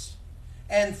 sons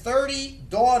and 30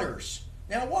 daughters.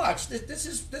 Now watch, this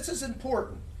is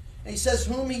important. And he says,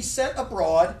 whom he sent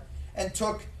abroad and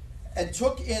took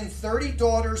in 30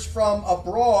 daughters from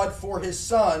abroad for his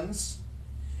sons,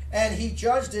 and he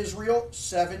judged Israel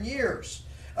 7 years.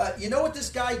 You know what this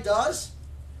guy does?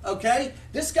 Okay,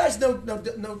 this guy's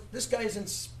this guy isn't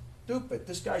stupid.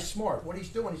 This guy's smart. What he's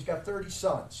doing, he's got 30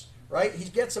 sons, right? He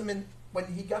gets them in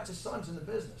when he got his sons in the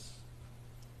business.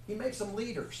 He makes them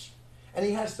leaders. And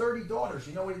he has 30 daughters.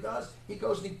 You know what he does? He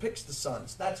goes and he picks the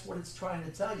sons. That's what it's trying to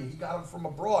tell you. He got them from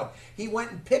abroad. He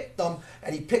went and picked them,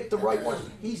 and he picked the right ones.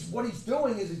 What he's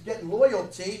doing is he's getting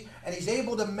loyalty, and he's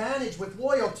able to manage with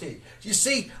loyalty. You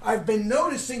see, I've been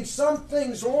noticing some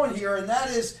things on here, and that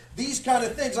is these kind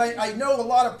of things. I know a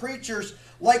lot of preachers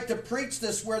like to preach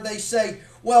this where they say,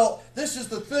 well, this is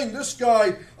the thing, this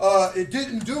guy it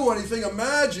didn't do anything.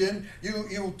 Imagine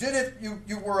you did it,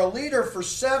 you were a leader for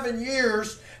 7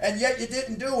 years and yet you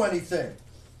didn't do anything.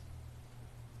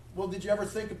 Well, did you ever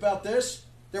think about this?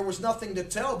 There was nothing to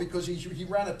tell because he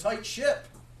ran a tight ship.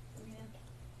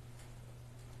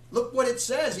 Look what it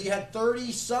says. He had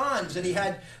 30 sons and he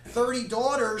had 30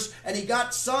 daughters, and he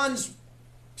got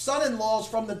son-in-laws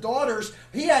from the daughters.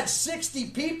 He had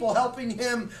 60 people helping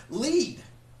him lead,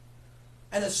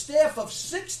 and a staff of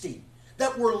 60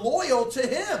 that were loyal to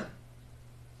him.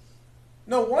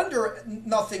 No wonder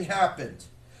nothing happened.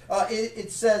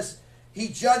 It says he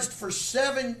judged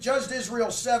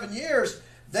Israel 7 years.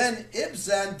 Then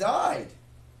Ibzan died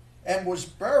and was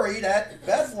buried at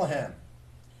Bethlehem.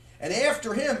 And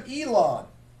after him, Elon,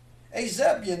 a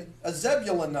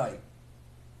Zebulonite,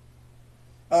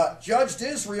 judged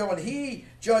Israel, and he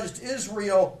judged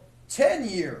Israel 10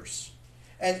 years.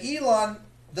 And Elon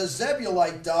the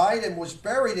Zebulite died and was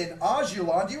buried in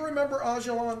Ajalon. Do you remember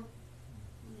Ajalon?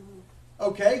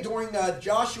 Okay, during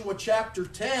Joshua chapter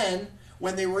 10,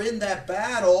 when they were in that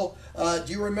battle,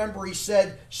 do you remember he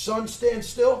said, sun, stand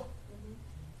still?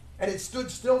 And it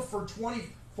stood still for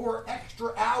 24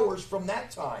 extra hours from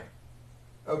that time.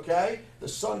 Okay? The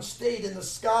sun stayed in the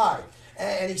sky.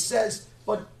 And he says,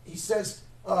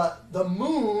 the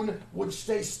moon would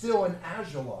stay still in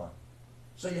Ajalon.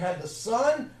 So you had the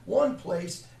sun one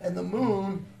place and the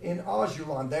moon in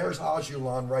Ajalon. There's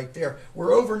Ajalon right there.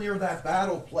 We're over near that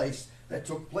battle place that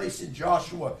took place in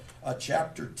Joshua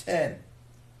chapter 10.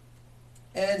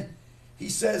 And he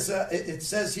says, it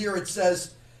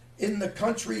says in the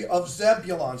country of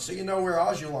Zebulon. So you know where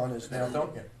Ajalon is now,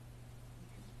 don't you?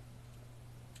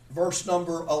 Verse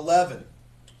number 11.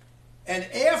 And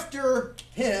after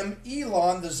him,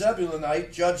 Elon the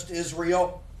Zebulunite judged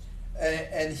Israel,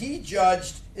 and he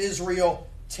judged Israel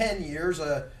 10 years.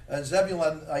 A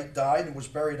Zebulunite died and was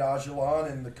buried at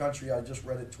Ajalon in the country. I just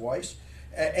read it twice.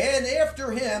 And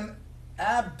after him,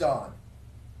 Abdon.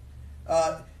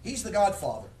 He's the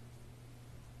godfather.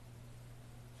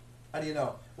 How do you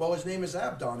know? Well, his name is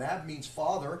Abdon. Ab means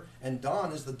father, and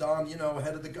Don is the Don,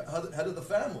 head of the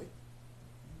family.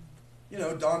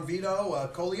 Don Vito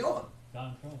Corleone.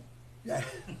 Don Trump. Yeah,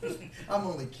 I'm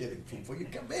only kidding, people.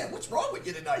 Man, what's wrong with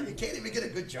you tonight? You can't even get a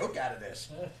good joke out of this.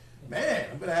 Man,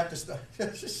 I'm gonna have to stop. Don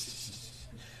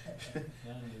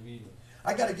DeVito.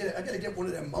 I gotta get one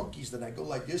of them monkeys that I go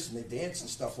like this and they dance and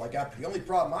stuff like that. But the only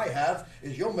problem I have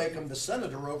is you'll make them the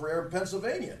senator over there in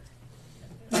Pennsylvania.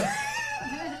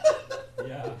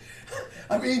 Yeah.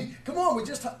 I mean, come on,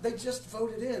 they just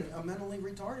voted in a mentally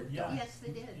retarded Yeah. guy. Yes,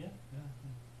 they did. Yeah.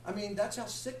 I mean, that's how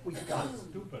sick we've got.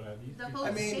 Stupid are these The people. whole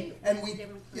I mean, state and was we,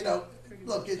 Democrat, pretty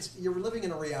look, much. you're living in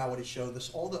a reality show.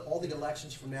 All the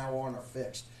elections from now on are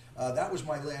fixed. That was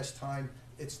my last time.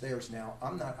 It's theirs now.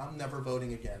 I'm never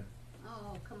voting again.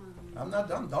 Oh, come on.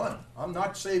 I'm done. I'm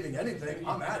not saving anything.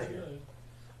 I'm out of here.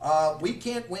 We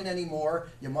can't win anymore.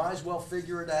 You might as well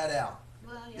figure that out.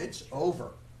 Well, yeah. It's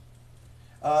over.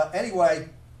 Anyway,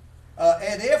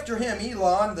 and after him,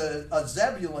 Elon, the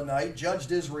Zebulunite,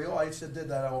 judged Israel. I did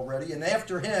that already. And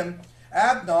after him,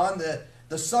 Abdon,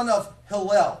 the son of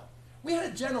Hillel. We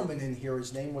had a gentleman in here.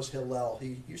 His name was Hillel.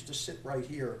 He used to sit right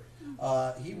here.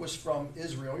 He was from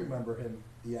Israel. You remember him,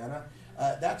 Deanna?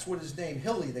 That's what his name,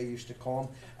 Hilly, they used to call him.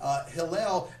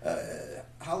 Hillel,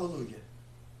 hallelujah,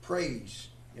 praise,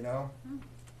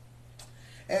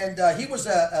 And he was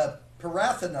a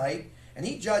Pirathonite, and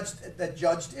he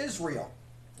judged Israel.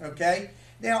 Okay?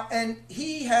 Now, and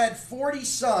he had 40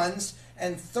 sons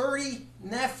and 30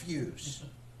 nephews.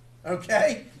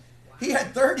 Okay? He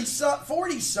had 40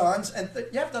 sons, and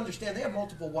you have to understand, they have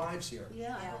multiple wives here.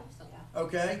 Yeah, I hope so.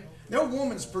 Okay? No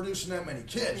woman's producing that many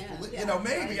kids. Yeah.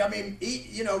 Maybe, I mean,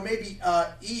 maybe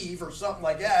Eve or something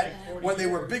like that, Yeah. when they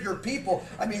were bigger people.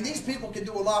 I mean, these people can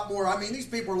do a lot more. I mean, these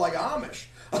people are like Amish.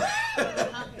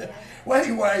 Well,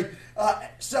 anyway,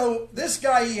 so this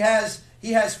guy, he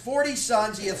has 40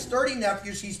 sons, he has 30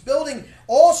 nephews. He's building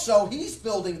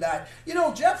that.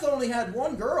 Jephthah only had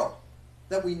one girl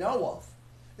that we know of.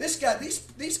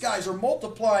 These guys are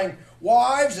multiplying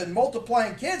wives and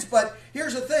multiplying kids, but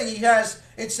here's the thing,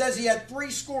 it says he had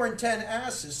 70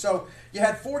 asses. So you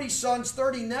had 40 sons,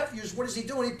 30 nephews. What is he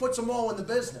doing? He puts them all in the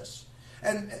business.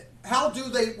 And how do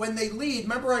they, when they lead,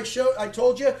 remember I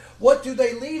told you, what do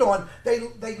they lead on? They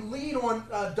lead on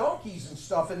donkeys and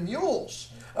stuff and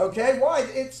mules. Okay, why?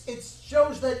 It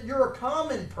shows that you're a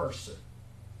common person.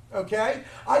 Okay?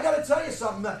 I got to tell you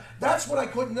something. That's what I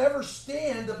could never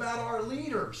stand about our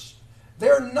leaders.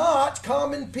 They're not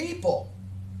common people.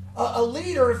 A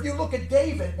leader, if you look at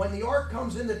David, when the ark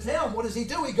comes into town, what does he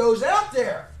do? He goes out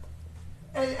there.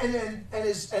 And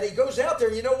he goes out there,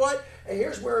 and you know what? And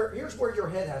here's where your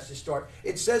head has to start.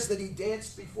 It says that he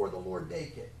danced before the Lord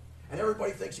naked. And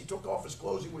everybody thinks he took off his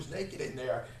clothes, he was naked in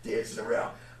there, dancing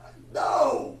around.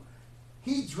 No!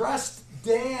 He dressed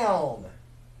down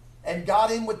and got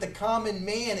in with the common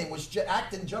man and was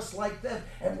acting just like them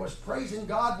and was praising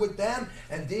God with them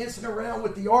and dancing around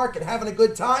with the ark and having a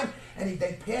good time. And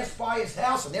they passed by his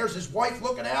house, and there's his wife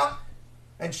looking out,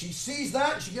 and she sees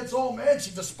that and she gets all mad.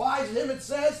 She despises him, it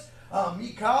says.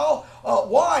 Michal,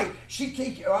 why? She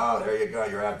can't, there you go,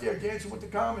 you're out there dancing with the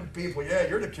common people. Yeah,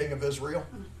 you're the king of Israel.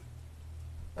 And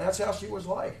that's how she was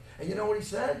like. And you know what he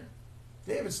said?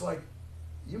 David's like,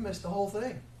 you missed the whole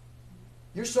thing.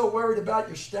 You're so worried about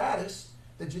your status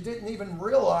that you didn't even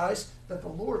realize that the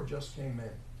Lord just came in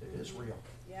to Israel.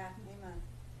 Yeah, amen.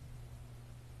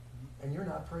 And you're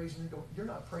not praising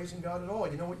God at all.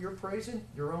 You know what you're praising?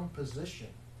 Your own position.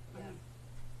 Yeah.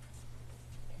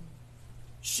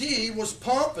 She was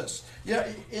pompous. Yeah,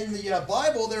 in the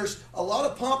Bible, there's a lot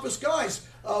of pompous guys.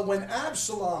 When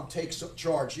Absalom takes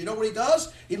charge, you know what he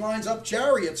does? He lines up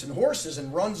chariots and horses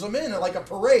and runs them in like a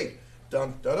parade.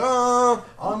 Dun, da, da,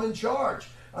 I'm in charge.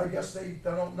 I guess they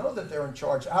don't know that they're in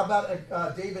charge. How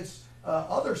about David's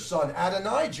other son,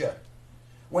 Adonijah?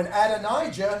 When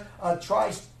Adonijah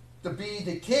tries to be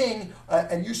the king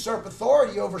and usurp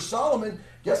authority over Solomon,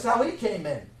 guess how he came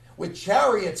in? With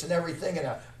chariots and everything and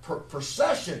a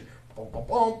procession. Boom, boom,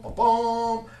 boom, boom,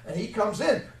 boom. And he comes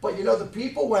in. But the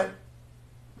people went,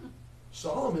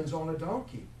 Solomon's on a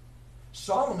donkey.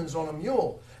 Solomon's on a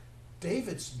mule.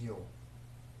 David's mule.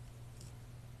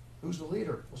 Who's the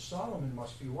leader? Well, Solomon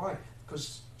must be. Why?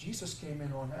 Because Jesus came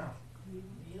in on how? Donkey.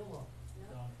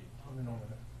 Came in on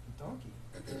a donkey.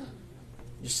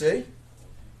 You see?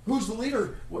 Who's the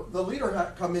leader? The leader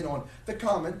had come in on the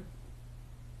common.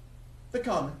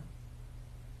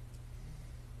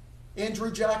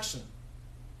 Andrew Jackson,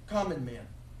 common man.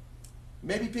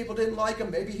 Maybe people didn't like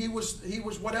him. Maybe he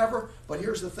was whatever. But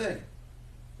here's the thing: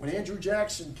 when Andrew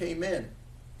Jackson came in,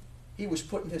 he was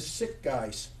putting his sick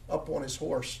guys up on his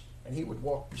horse, and he would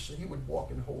walk. He would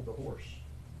walk and hold the horse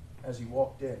as he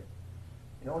walked in.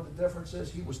 You know what the difference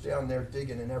is? He was down there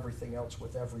digging and everything else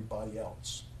with everybody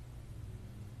else.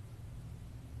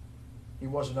 He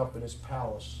wasn't up in his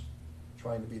palace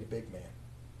trying to be the big man.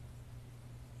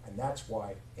 And that's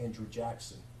why Andrew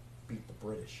Jackson beat the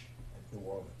British at New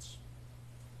Orleans.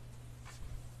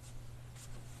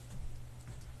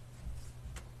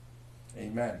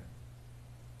 Amen.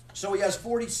 So he has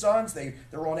 40 sons.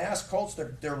 They're on ass colts.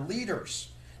 They're leaders.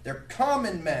 They're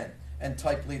common men and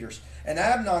type leaders. And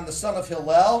Amnon, the son of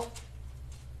Hillel,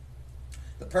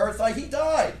 the Perithite, he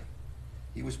died.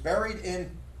 He was buried in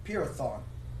Pirathon,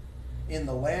 in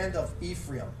the land of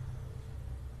Ephraim,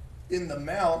 in the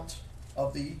mount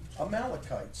of the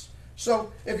Amalekites.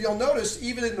 So if you'll notice,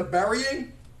 even in the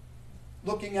burying,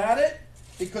 looking at it,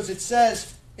 because it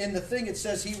says in the thing, it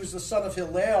says he was the son of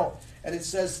Hillel, and it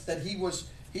says that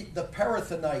the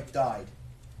Perithonite died.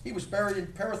 He was buried in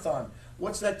Pirathon.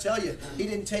 What's that tell you? He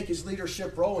didn't take his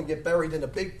leadership role and get buried in a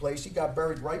big place. He got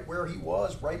buried right where he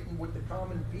was, right in with the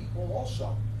common people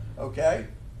also. Okay?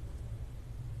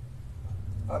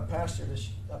 I pastor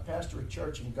a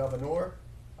church in Governor.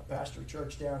 I pastor a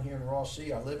church down here in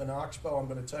Rossy. I live in Oxbow. I'm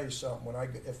going to tell you something. When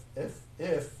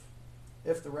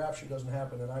if the rapture doesn't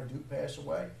happen and I do pass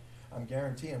away, I'm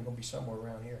guaranteeing I'm going to be somewhere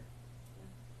around here.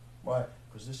 Why?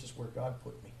 Because this is where God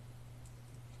put me.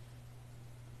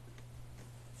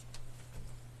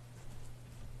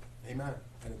 Amen.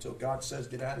 And until God says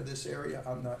get out of this area,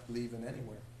 I'm not leaving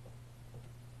anywhere.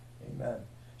 Amen.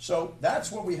 So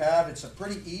that's what we have. It's a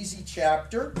pretty easy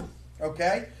chapter,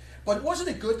 okay? But wasn't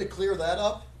it good to clear that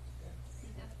up?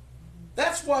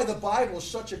 That's why the Bible is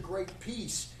such a great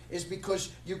piece, is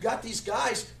because you've got these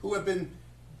guys who have been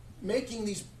making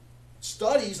these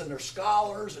studies, and they're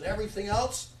scholars and everything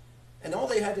else, and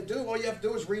all you have to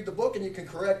do is read the book and you can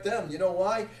correct them. You know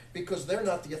why? Because they're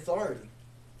not the authority.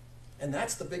 And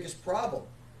that's the biggest problem.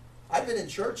 I've been in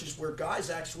churches where guys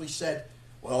actually said,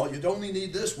 well, you'd only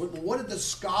need this. What did the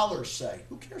scholars say?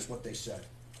 Who cares what they said?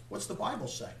 What's the Bible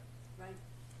say? Right.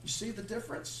 You see the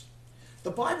difference?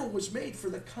 The Bible was made for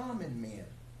the common man.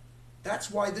 That's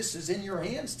why this is in your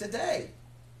hands today.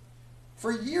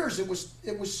 For years it was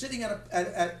sitting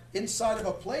at inside of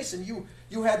a place, and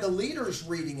you had the leaders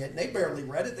reading it, and they barely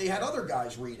read it. They had other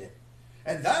guys read it.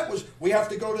 And that was, we have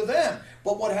to go to them.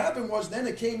 But what happened was then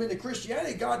it came into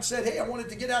Christianity. God said, hey, I want it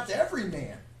to get out to every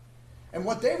man. And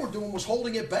what they were doing was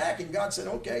holding it back. And God said,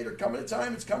 okay, there's coming a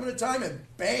time, it's coming a time, and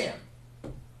bam.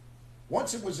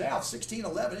 Once it was out,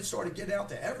 1611, it started getting out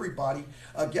to everybody.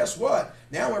 Guess what?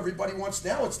 Now everybody wants,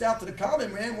 now it's out to the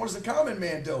common man. What does the common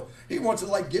man do? He wants to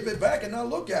like give it back and not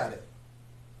look at it.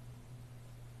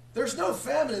 There's no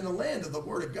famine in the land of the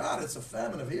Word of God. It's a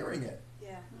famine of hearing it.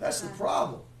 Yeah. That's the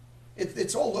problem.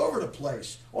 It's all over the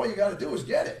place. All you got to do is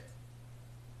get it.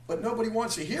 But nobody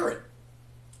wants to hear it.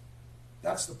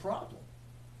 That's the problem.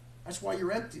 That's why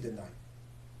you're empty tonight.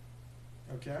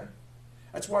 Okay?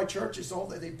 That's why churches,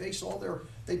 they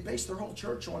base their whole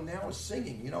church on now is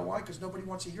singing. You know why? Because nobody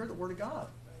wants to hear the Word of God.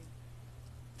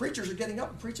 Preachers are getting up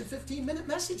and preaching 15-minute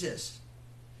messages.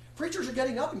 Preachers are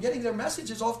getting up and getting their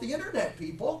messages off the internet,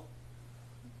 people.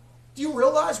 Do you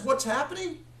realize what's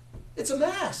happening? It's a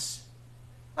mess.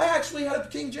 I actually had a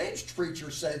King James preacher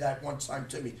say that one time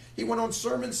to me. He went on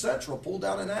Sermon Central, pulled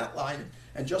out an outline,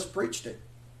 and just preached it.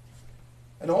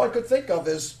 And all I could think of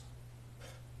is,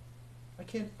 I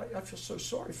feel so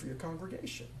sorry for your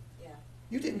congregation. Yeah.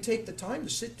 You didn't take the time to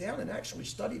sit down and actually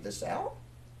study this out.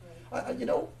 Right.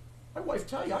 My wife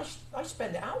tell you, I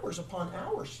spend hours upon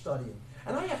hours studying.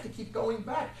 And I have to keep going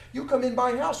back. You come in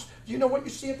my house, do you know what you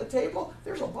see at the table?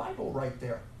 There's a Bible right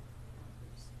there.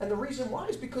 And the reason why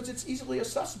is because it's easily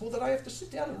accessible that I have to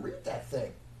sit down and read that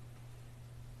thing.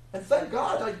 And thank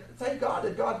God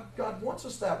that God wants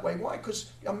us that way. Why?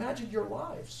 Because imagine your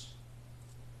lives.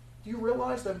 Do you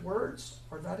realize that words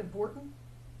are that important?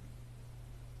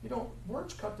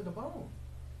 Words cut to the bone.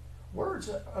 Words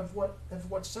of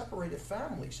what separated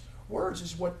families. Words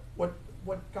is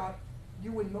what got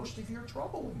you in most of your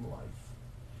trouble in life.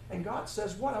 And God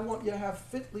says, what? I want you to have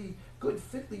good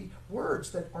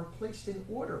words that are placed in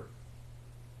order.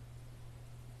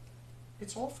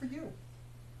 It's all for you.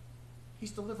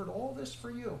 He's delivered all this for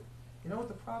you. You know what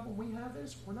the problem we have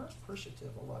is? We're not appreciative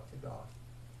a lot to God.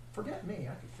 Forget me.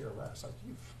 I could care less.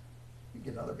 You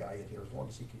get another guy in here as long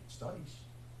as he studies.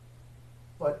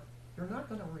 but you're not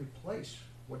going to replace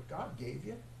what God gave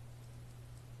you.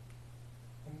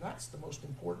 And that's the most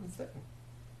important thing.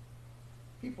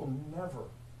 People never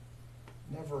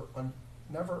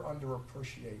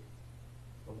underappreciate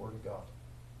the Word of God.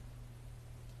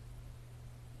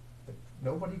 But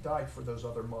nobody died for those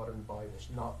other modern Bibles.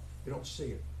 No, you don't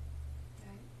see it.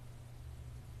 Right.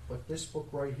 But this book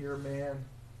right here, man,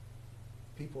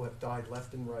 people have died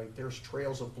left and right. There's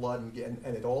trails of blood, and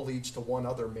it all leads to one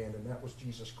other man, and that was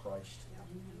Jesus Christ.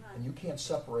 And you can't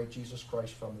separate Jesus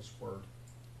Christ from His Word.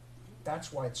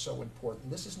 That's why it's so important.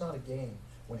 This is not a game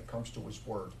when it comes to His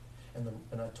Word.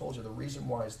 And I told you the reason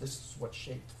why is this is what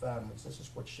shaped families. This is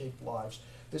what shaped lives.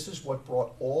 This is what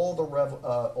brought all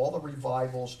the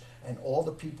revivals and all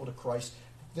the people to Christ.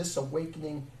 This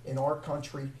awakening in our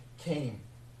country came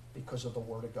because of the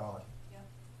Word of God. Yeah.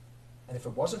 And if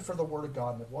it wasn't for the Word of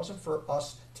God, and it wasn't for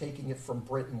us taking it from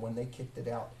Britain when they kicked it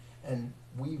out, and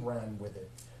we ran with it,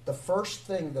 the first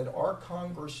thing that our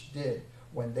Congress did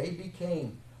when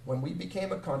we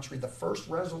became a country, the first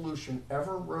resolution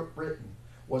ever written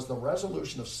was the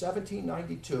resolution of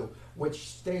 1792, which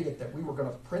stated that we were going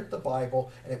to print the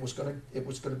Bible, and it was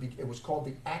called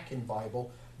the Atkin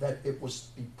Bible, that it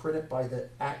was be printed by the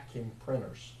Atkin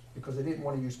printers, because they didn't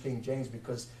want to use King James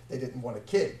because they didn't want a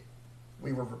kid.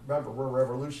 Remember, we're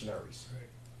revolutionaries. Right.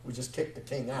 We just kicked the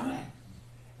king out.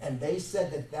 And they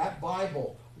said that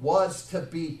Bible was to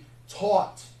be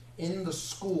taught in the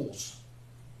schools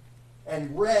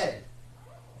and read.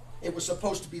 It was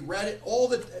supposed to be read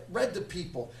to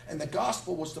people, and the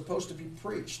gospel was supposed to be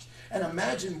preached. And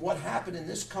imagine what happened in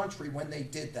this country when they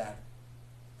did that.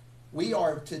 We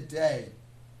are today.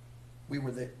 We've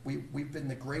been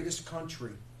the greatest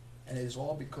country, and it is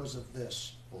all because of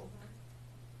this book.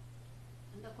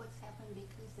 And look what's happened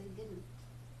because they didn't.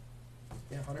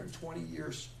 Yeah, 120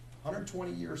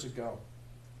 years ago,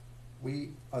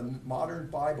 a modern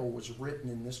Bible was written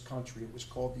in this country. It was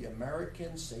called the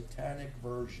American Satanic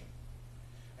Version.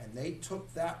 And they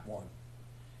took that one.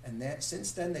 And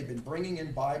since then, they've been bringing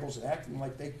in Bibles and acting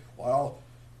like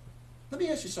let me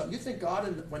ask you something. You think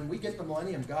God, when we get the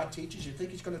millennium, God teaches, you think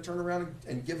He's going to turn around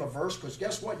and give a verse? Because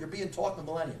guess what? You're being taught in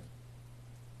the millennium.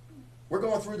 We're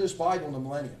going through this Bible in the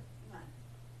millennium. Right.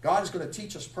 God is going to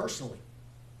teach us personally.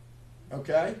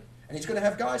 Okay? And He's going to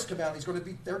have guys come out. And He's going to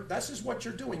be there. This is what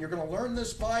you're doing. You're going to learn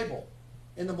this Bible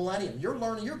in the millennium.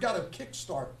 You've got a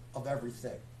kickstart of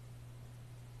everything.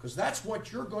 Because that's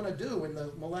what you're going to do in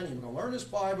the millennium. You're going to learn this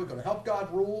Bible. You're going to help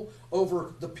God rule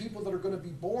over the people that are going to be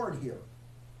born here.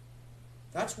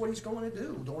 That's what He's going to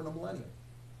do during the millennium.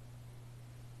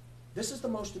 This is the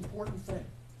most important thing,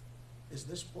 is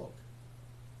this book.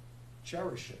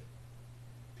 Cherish it.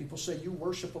 People say you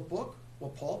worship a book.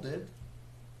 Well, Paul did.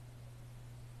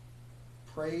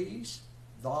 Praise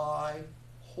thy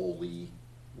holy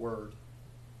word.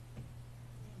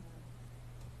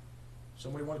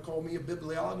 Somebody want to call me a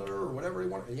bibliolater or whatever they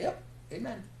want? Yep,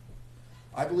 amen.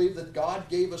 I believe that God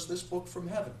gave us this book from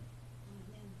heaven.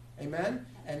 Amen?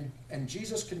 And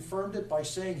Jesus confirmed it by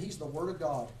saying He's the Word of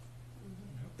God.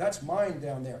 That's mine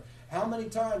down there. How many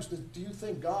times do you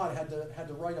think God had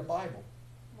to write a Bible?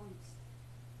 Once.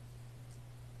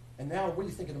 And now, what do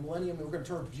you think in the millennium? We're going to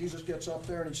turn. Jesus gets up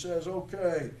there and He says,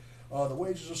 "Okay, the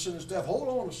wages of sin is death." Hold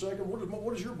on a second.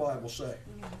 What does your Bible say?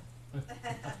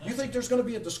 You think there's going to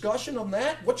be a discussion on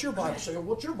that? What's your Bible say?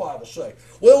 What's your Bible say?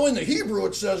 Well, in the Hebrew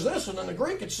it says this, and in the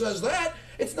Greek it says that.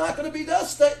 It's not going to be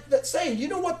thus that saying. You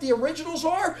know what the originals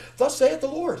are? Thus saith the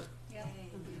Lord. Yeah.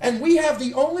 And we have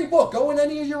the only book. Go in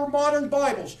any of your modern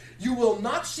Bibles. You will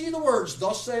not see the words,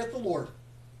 "Thus saith the Lord."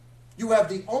 You have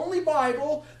the only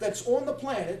Bible that's on the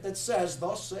planet that says,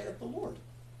 "Thus saith the Lord."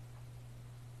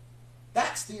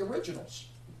 That's the originals.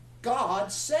 God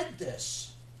said this.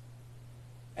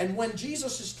 And when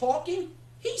Jesus is talking,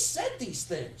 He said these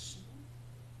things.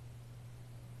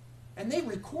 And they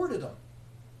recorded them.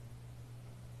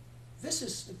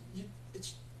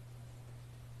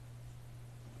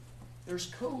 There's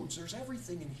codes, there's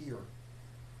everything in here.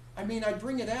 I mean, I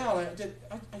bring it out,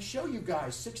 I show you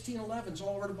guys, 1611's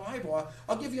all over the Bible.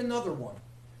 I'll give you another one.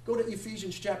 Go to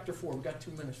Ephesians chapter 4, we've got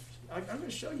 2 minutes. I'm going to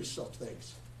show you some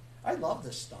things. I love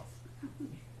this stuff.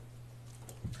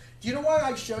 Do you know why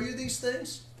I show you these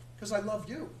things? Because I love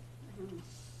you.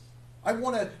 I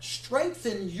want to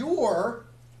strengthen your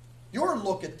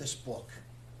look at this book.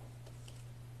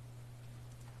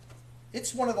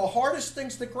 It's one of the hardest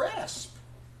things to grasp.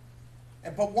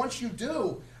 But once you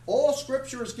do, all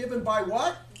Scripture is given by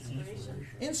what? Inspiration.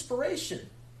 Inspiration.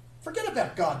 Forget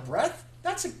about God breath.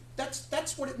 That's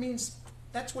what it means.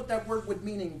 That's what that word would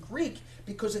mean in Greek,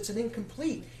 because it's an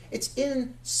incomplete. It's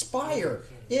inspire,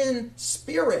 in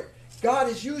spirit. God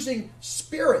is using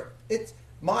spirit.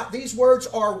 These words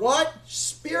are what?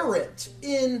 Spirit.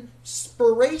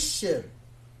 Inspiration.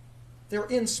 They're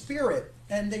in spirit,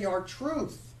 and they are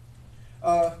truth.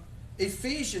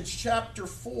 Ephesians chapter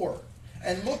 4.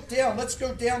 And look down. Let's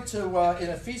go down to in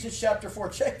Ephesians chapter 4.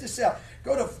 Check this out.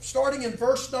 Go to starting in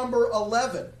verse number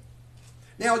 11.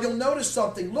 Now you'll notice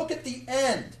something. Look at the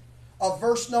end of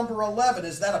verse number 11.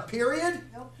 Is that a period?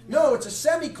 Nope. No, it's a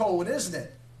semicolon, isn't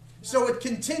it? So it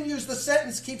continues, the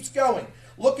sentence keeps going.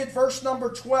 Look at verse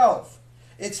number 12.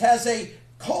 It has a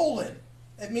colon.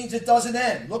 It means it doesn't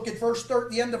end. Look at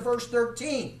the end of verse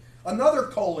 13. Another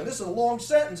colon. This is a long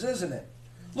sentence, isn't it?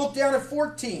 Look down at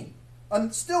 14.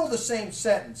 Still the same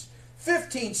sentence.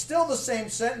 15, still the same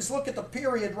sentence. Look at the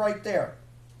period right there.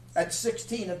 At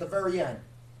 16 at the very end.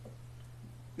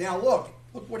 Now look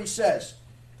what he says.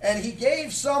 And he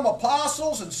gave some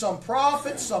apostles and some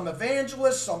prophets, some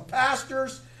evangelists, some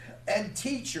pastors, and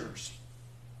teachers.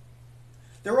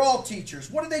 They're all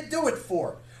teachers. What do they do it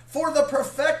for? For the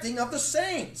perfecting of the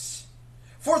saints.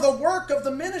 For the work of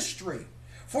the ministry.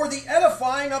 For the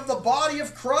edifying of the body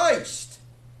of Christ.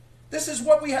 This is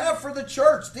what we have for the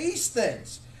church. These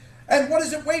things. And what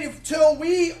does it wait until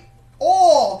we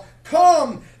all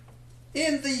come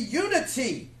in the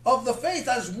unity of the faith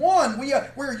as one?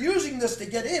 We're using this to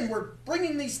get in. We're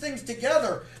bringing these things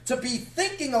together to be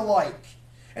thinking alike.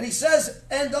 And he says,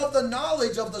 and of the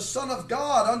knowledge of the Son of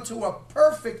God unto a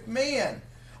perfect man,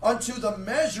 unto the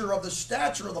measure of the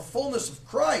stature of the fullness of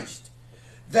Christ,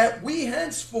 that we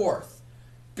henceforth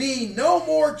be no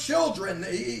more children.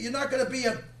 You're not going to be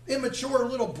an immature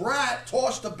little brat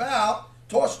tossed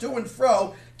to and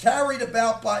fro, carried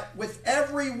about with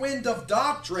every wind of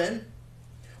doctrine,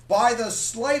 by the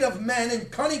sleight of men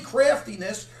and cunning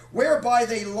craftiness, whereby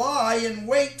they lie in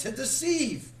wait to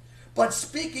deceive. But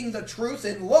speaking the truth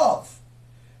in love,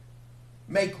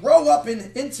 may grow up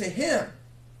into him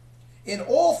in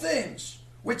all things,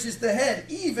 which is the head,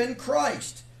 even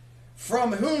Christ,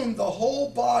 from whom the whole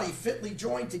body fitly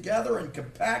joined together and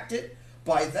compacted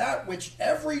by that which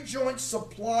every joint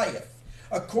supplieth,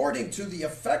 according to the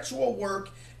effectual work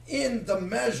in the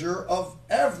measure of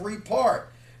every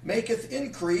part, maketh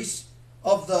increase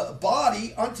of the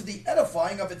body unto the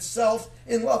edifying of itself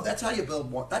in love. That's how you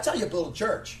build one. That's how you build a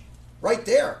church. Right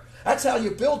there. That's how you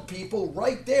build people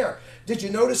right there. Did you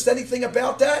notice anything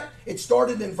about that? It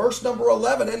started in verse number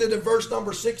 11, ended in verse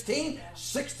number 16.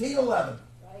 16:11.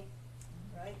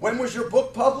 Right. When was your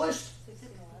book published? 16:11.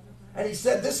 And he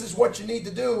said, this is what you need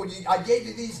to do. I gave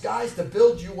you these guys to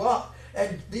build you up.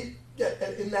 And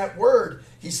in that word,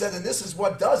 he said, and this is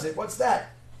what does it. What's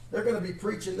that? They're going to be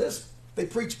preaching this. They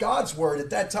preached God's word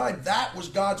at that time. That was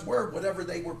God's word, whatever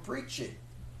they were preaching.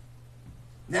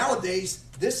 Nowadays,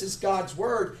 this is God's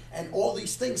word, and all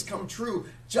these things come true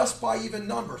just by even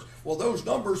numbers. Well, those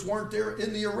numbers weren't there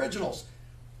in the originals.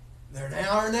 They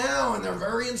are now, and they're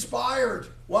very inspired.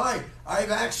 Why?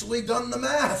 I've actually done the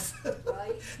math.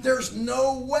 Right. There's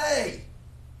no way.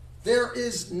 There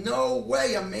is no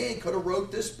way a man could have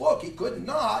wrote this book. He could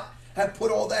not have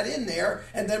put all that in there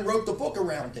and then wrote the book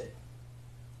around it.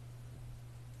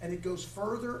 And it goes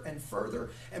further and further.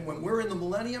 And when we're in the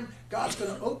millennium, God's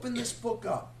going to open this book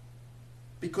up.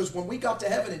 Because when we got to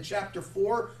heaven in chapter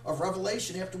 4 of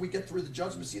Revelation, after we get through the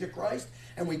judgment seat of Christ,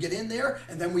 and we get in there,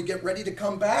 and then we get ready to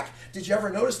come back, did you ever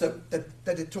notice that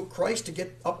it took Christ to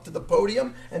get up to the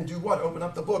podium and do what? Open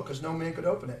up the book, because no man could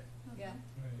open it. Yeah.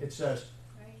 It says.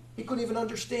 Right. He couldn't even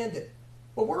understand it.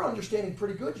 Well, we're understanding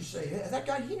pretty good. You say, hey, that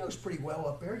guy, he knows pretty well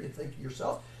up there. You think to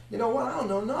yourself, you know what? I don't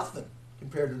know nothing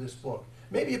compared to this book.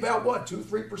 Maybe about what,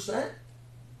 2-3%?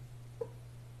 Do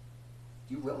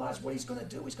you realize what he's going to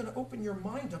do? He's going to open your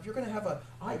mind up. You're going to have an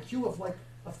IQ of like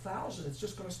 1,000. It's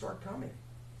just going to start coming.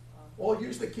 All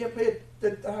you that can't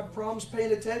that have problems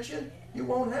paying attention, you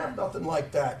won't have nothing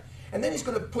like that. And then he's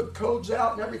going to put codes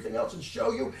out and everything else and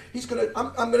show you.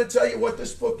 I'm going to tell you what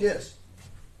this book is.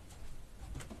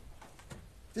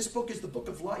 This book is the book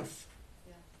of life.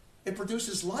 Yeah. It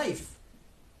produces life.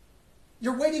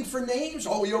 You're waiting for names?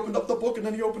 Oh, he opened up the book and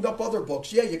then he opened up other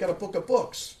books. Yeah, you got a book of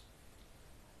books.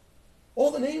 All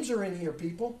the names are in here,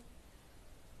 people.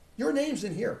 Your name's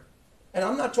in here. And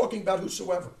I'm not talking about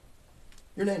whosoever.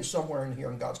 Your name's somewhere in here,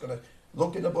 and God's going to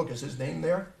look in the book. Is his name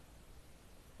there?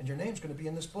 And your name's going to be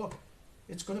in this book.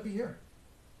 It's going to be here.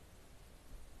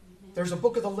 There's a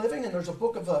book of the living, and there's a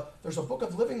book of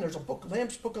living, there's a book,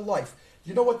 Lamb's book of life.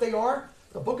 You know what they are?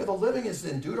 The book of the living is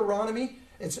in Deuteronomy.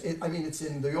 It's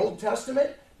in the Old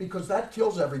Testament, because that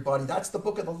kills everybody. That's the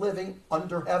book of the living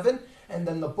under heaven. And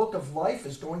then the book of life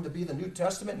is going to be the New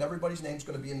Testament, and everybody's name's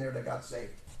going to be in there that got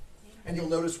saved. And you'll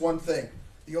notice one thing.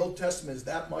 The Old Testament is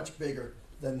that much bigger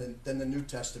than the New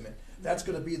Testament. That's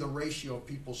going to be the ratio of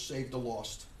people saved to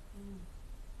lost.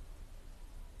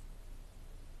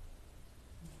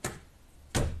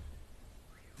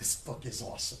 This book is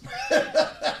awesome.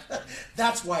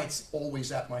 That's why it's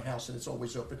always at my house and it's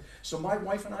always open. So my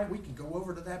wife and I, we can go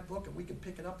over to that book and we can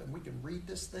pick it up and we can read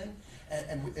this thing,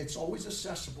 and it's always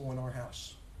accessible in our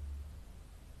house.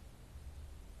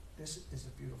 This is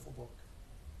a beautiful book.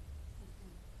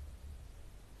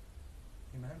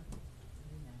 Amen?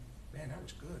 Man, that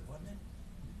was good, wasn't it?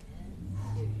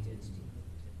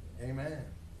 Amen.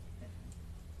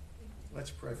 Let's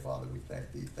pray. Father, we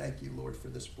thank thee. Thank you, Lord, for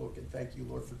this book, and thank you,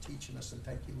 Lord, for teaching us, and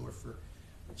thank you, Lord, for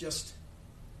just,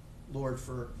 Lord,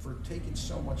 for taking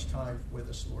so much time with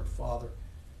us, Lord, Father.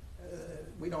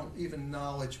 We don't even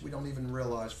acknowledge, we don't even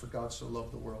realize, for God so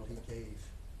loved the world, he gave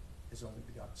his only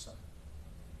begotten Son.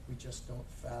 We just don't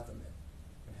fathom it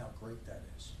and how great that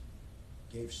is.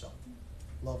 Gave something.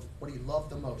 Loved what he loved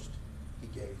the most, he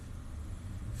gave.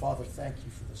 Father, thank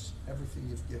you for this, everything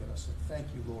you've given us, and thank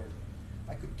you, Lord.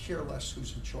 I could care less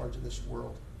who's in charge of this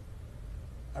world.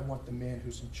 I want the man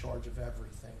who's in charge of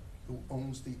everything, who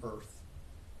owns the earth.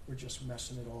 We're just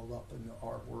messing it all up in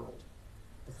our world.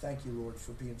 But thank you, Lord,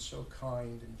 for being so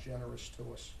kind and generous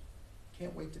to us.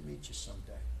 Can't wait to meet you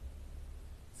someday.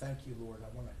 Thank you, Lord.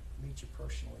 I want to meet you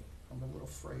personally. I'm a little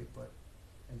afraid,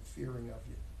 and fearing of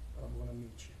you, but I'm going to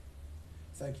meet you.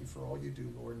 Thank you for all you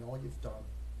do, Lord, and all you've done.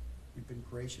 You've been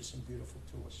gracious and beautiful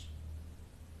to us.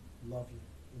 Love you.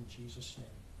 In Jesus'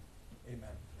 name,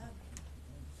 amen.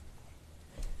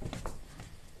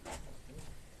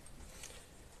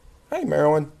 Hi,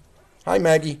 Marilyn. Hi,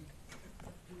 Maggie.